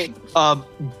 Carmi.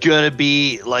 Gonna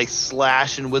be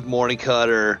slashing with Morning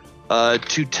Cutter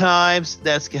 2 times.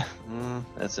 That's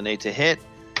an 8 to hit,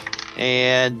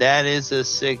 and that is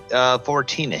a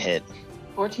 14 to hit.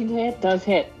 14 to hit does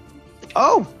hit.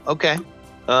 Oh, okay.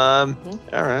 All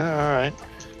right.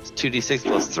 It's 2d6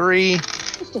 plus 3.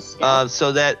 Just a scale.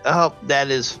 So that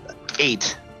is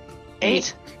 8.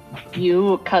 8.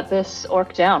 You cut this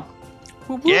orc down.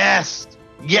 Yes.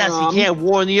 Yes. Um, You can't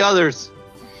warn the others.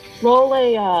 Roll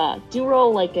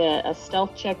a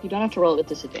stealth check. You don't have to roll it at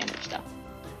disadvantage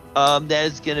though. That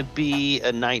is gonna be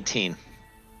a 19.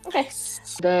 Okay.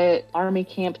 The army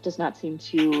camp does not seem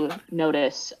to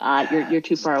notice. You're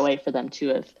too far away for them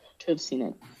to have seen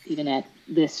it, even at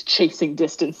this chasing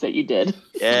distance that you did.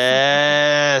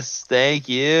 Yes. Thank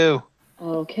you.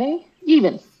 Okay.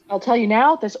 Even. I'll tell you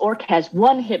now, this orc has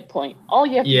 1 hit point. All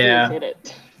you have to do Yeah. is hit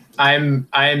it.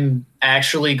 I'm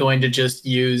actually going to just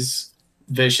use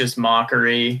Vicious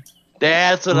Mockery.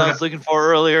 That's what I was looking for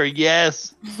earlier.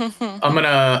 Yes. I'm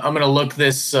gonna look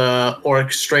this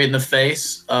orc straight in the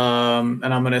face, and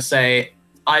I'm gonna say,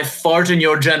 "I fart in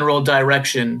your general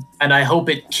direction, and I hope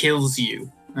it kills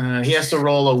you." He has to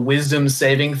roll a Wisdom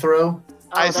saving throw.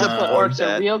 I that's what support orcs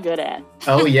that. are real good at.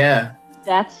 Oh yeah.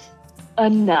 That's a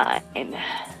 9.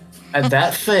 And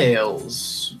that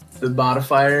fails. The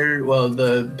modifier, well,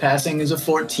 the passing is a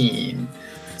 14.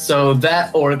 So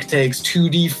that orc takes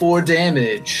 2d4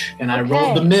 damage, and I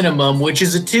rolled the Okay. minimum, which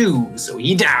is a 2, so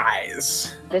he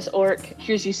dies. This orc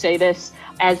hears you say this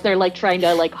as they're like trying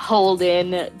to like hold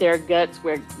in their guts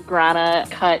where Grana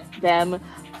cut them.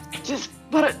 Just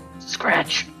put it,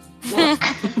 scratch. And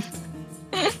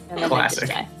then Classic. they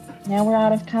just die. Now we're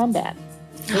out of combat.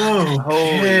 Holy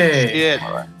Okay. shit.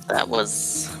 That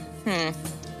was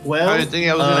Well, I didn't think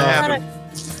that was going to happen.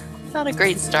 not a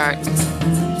great start.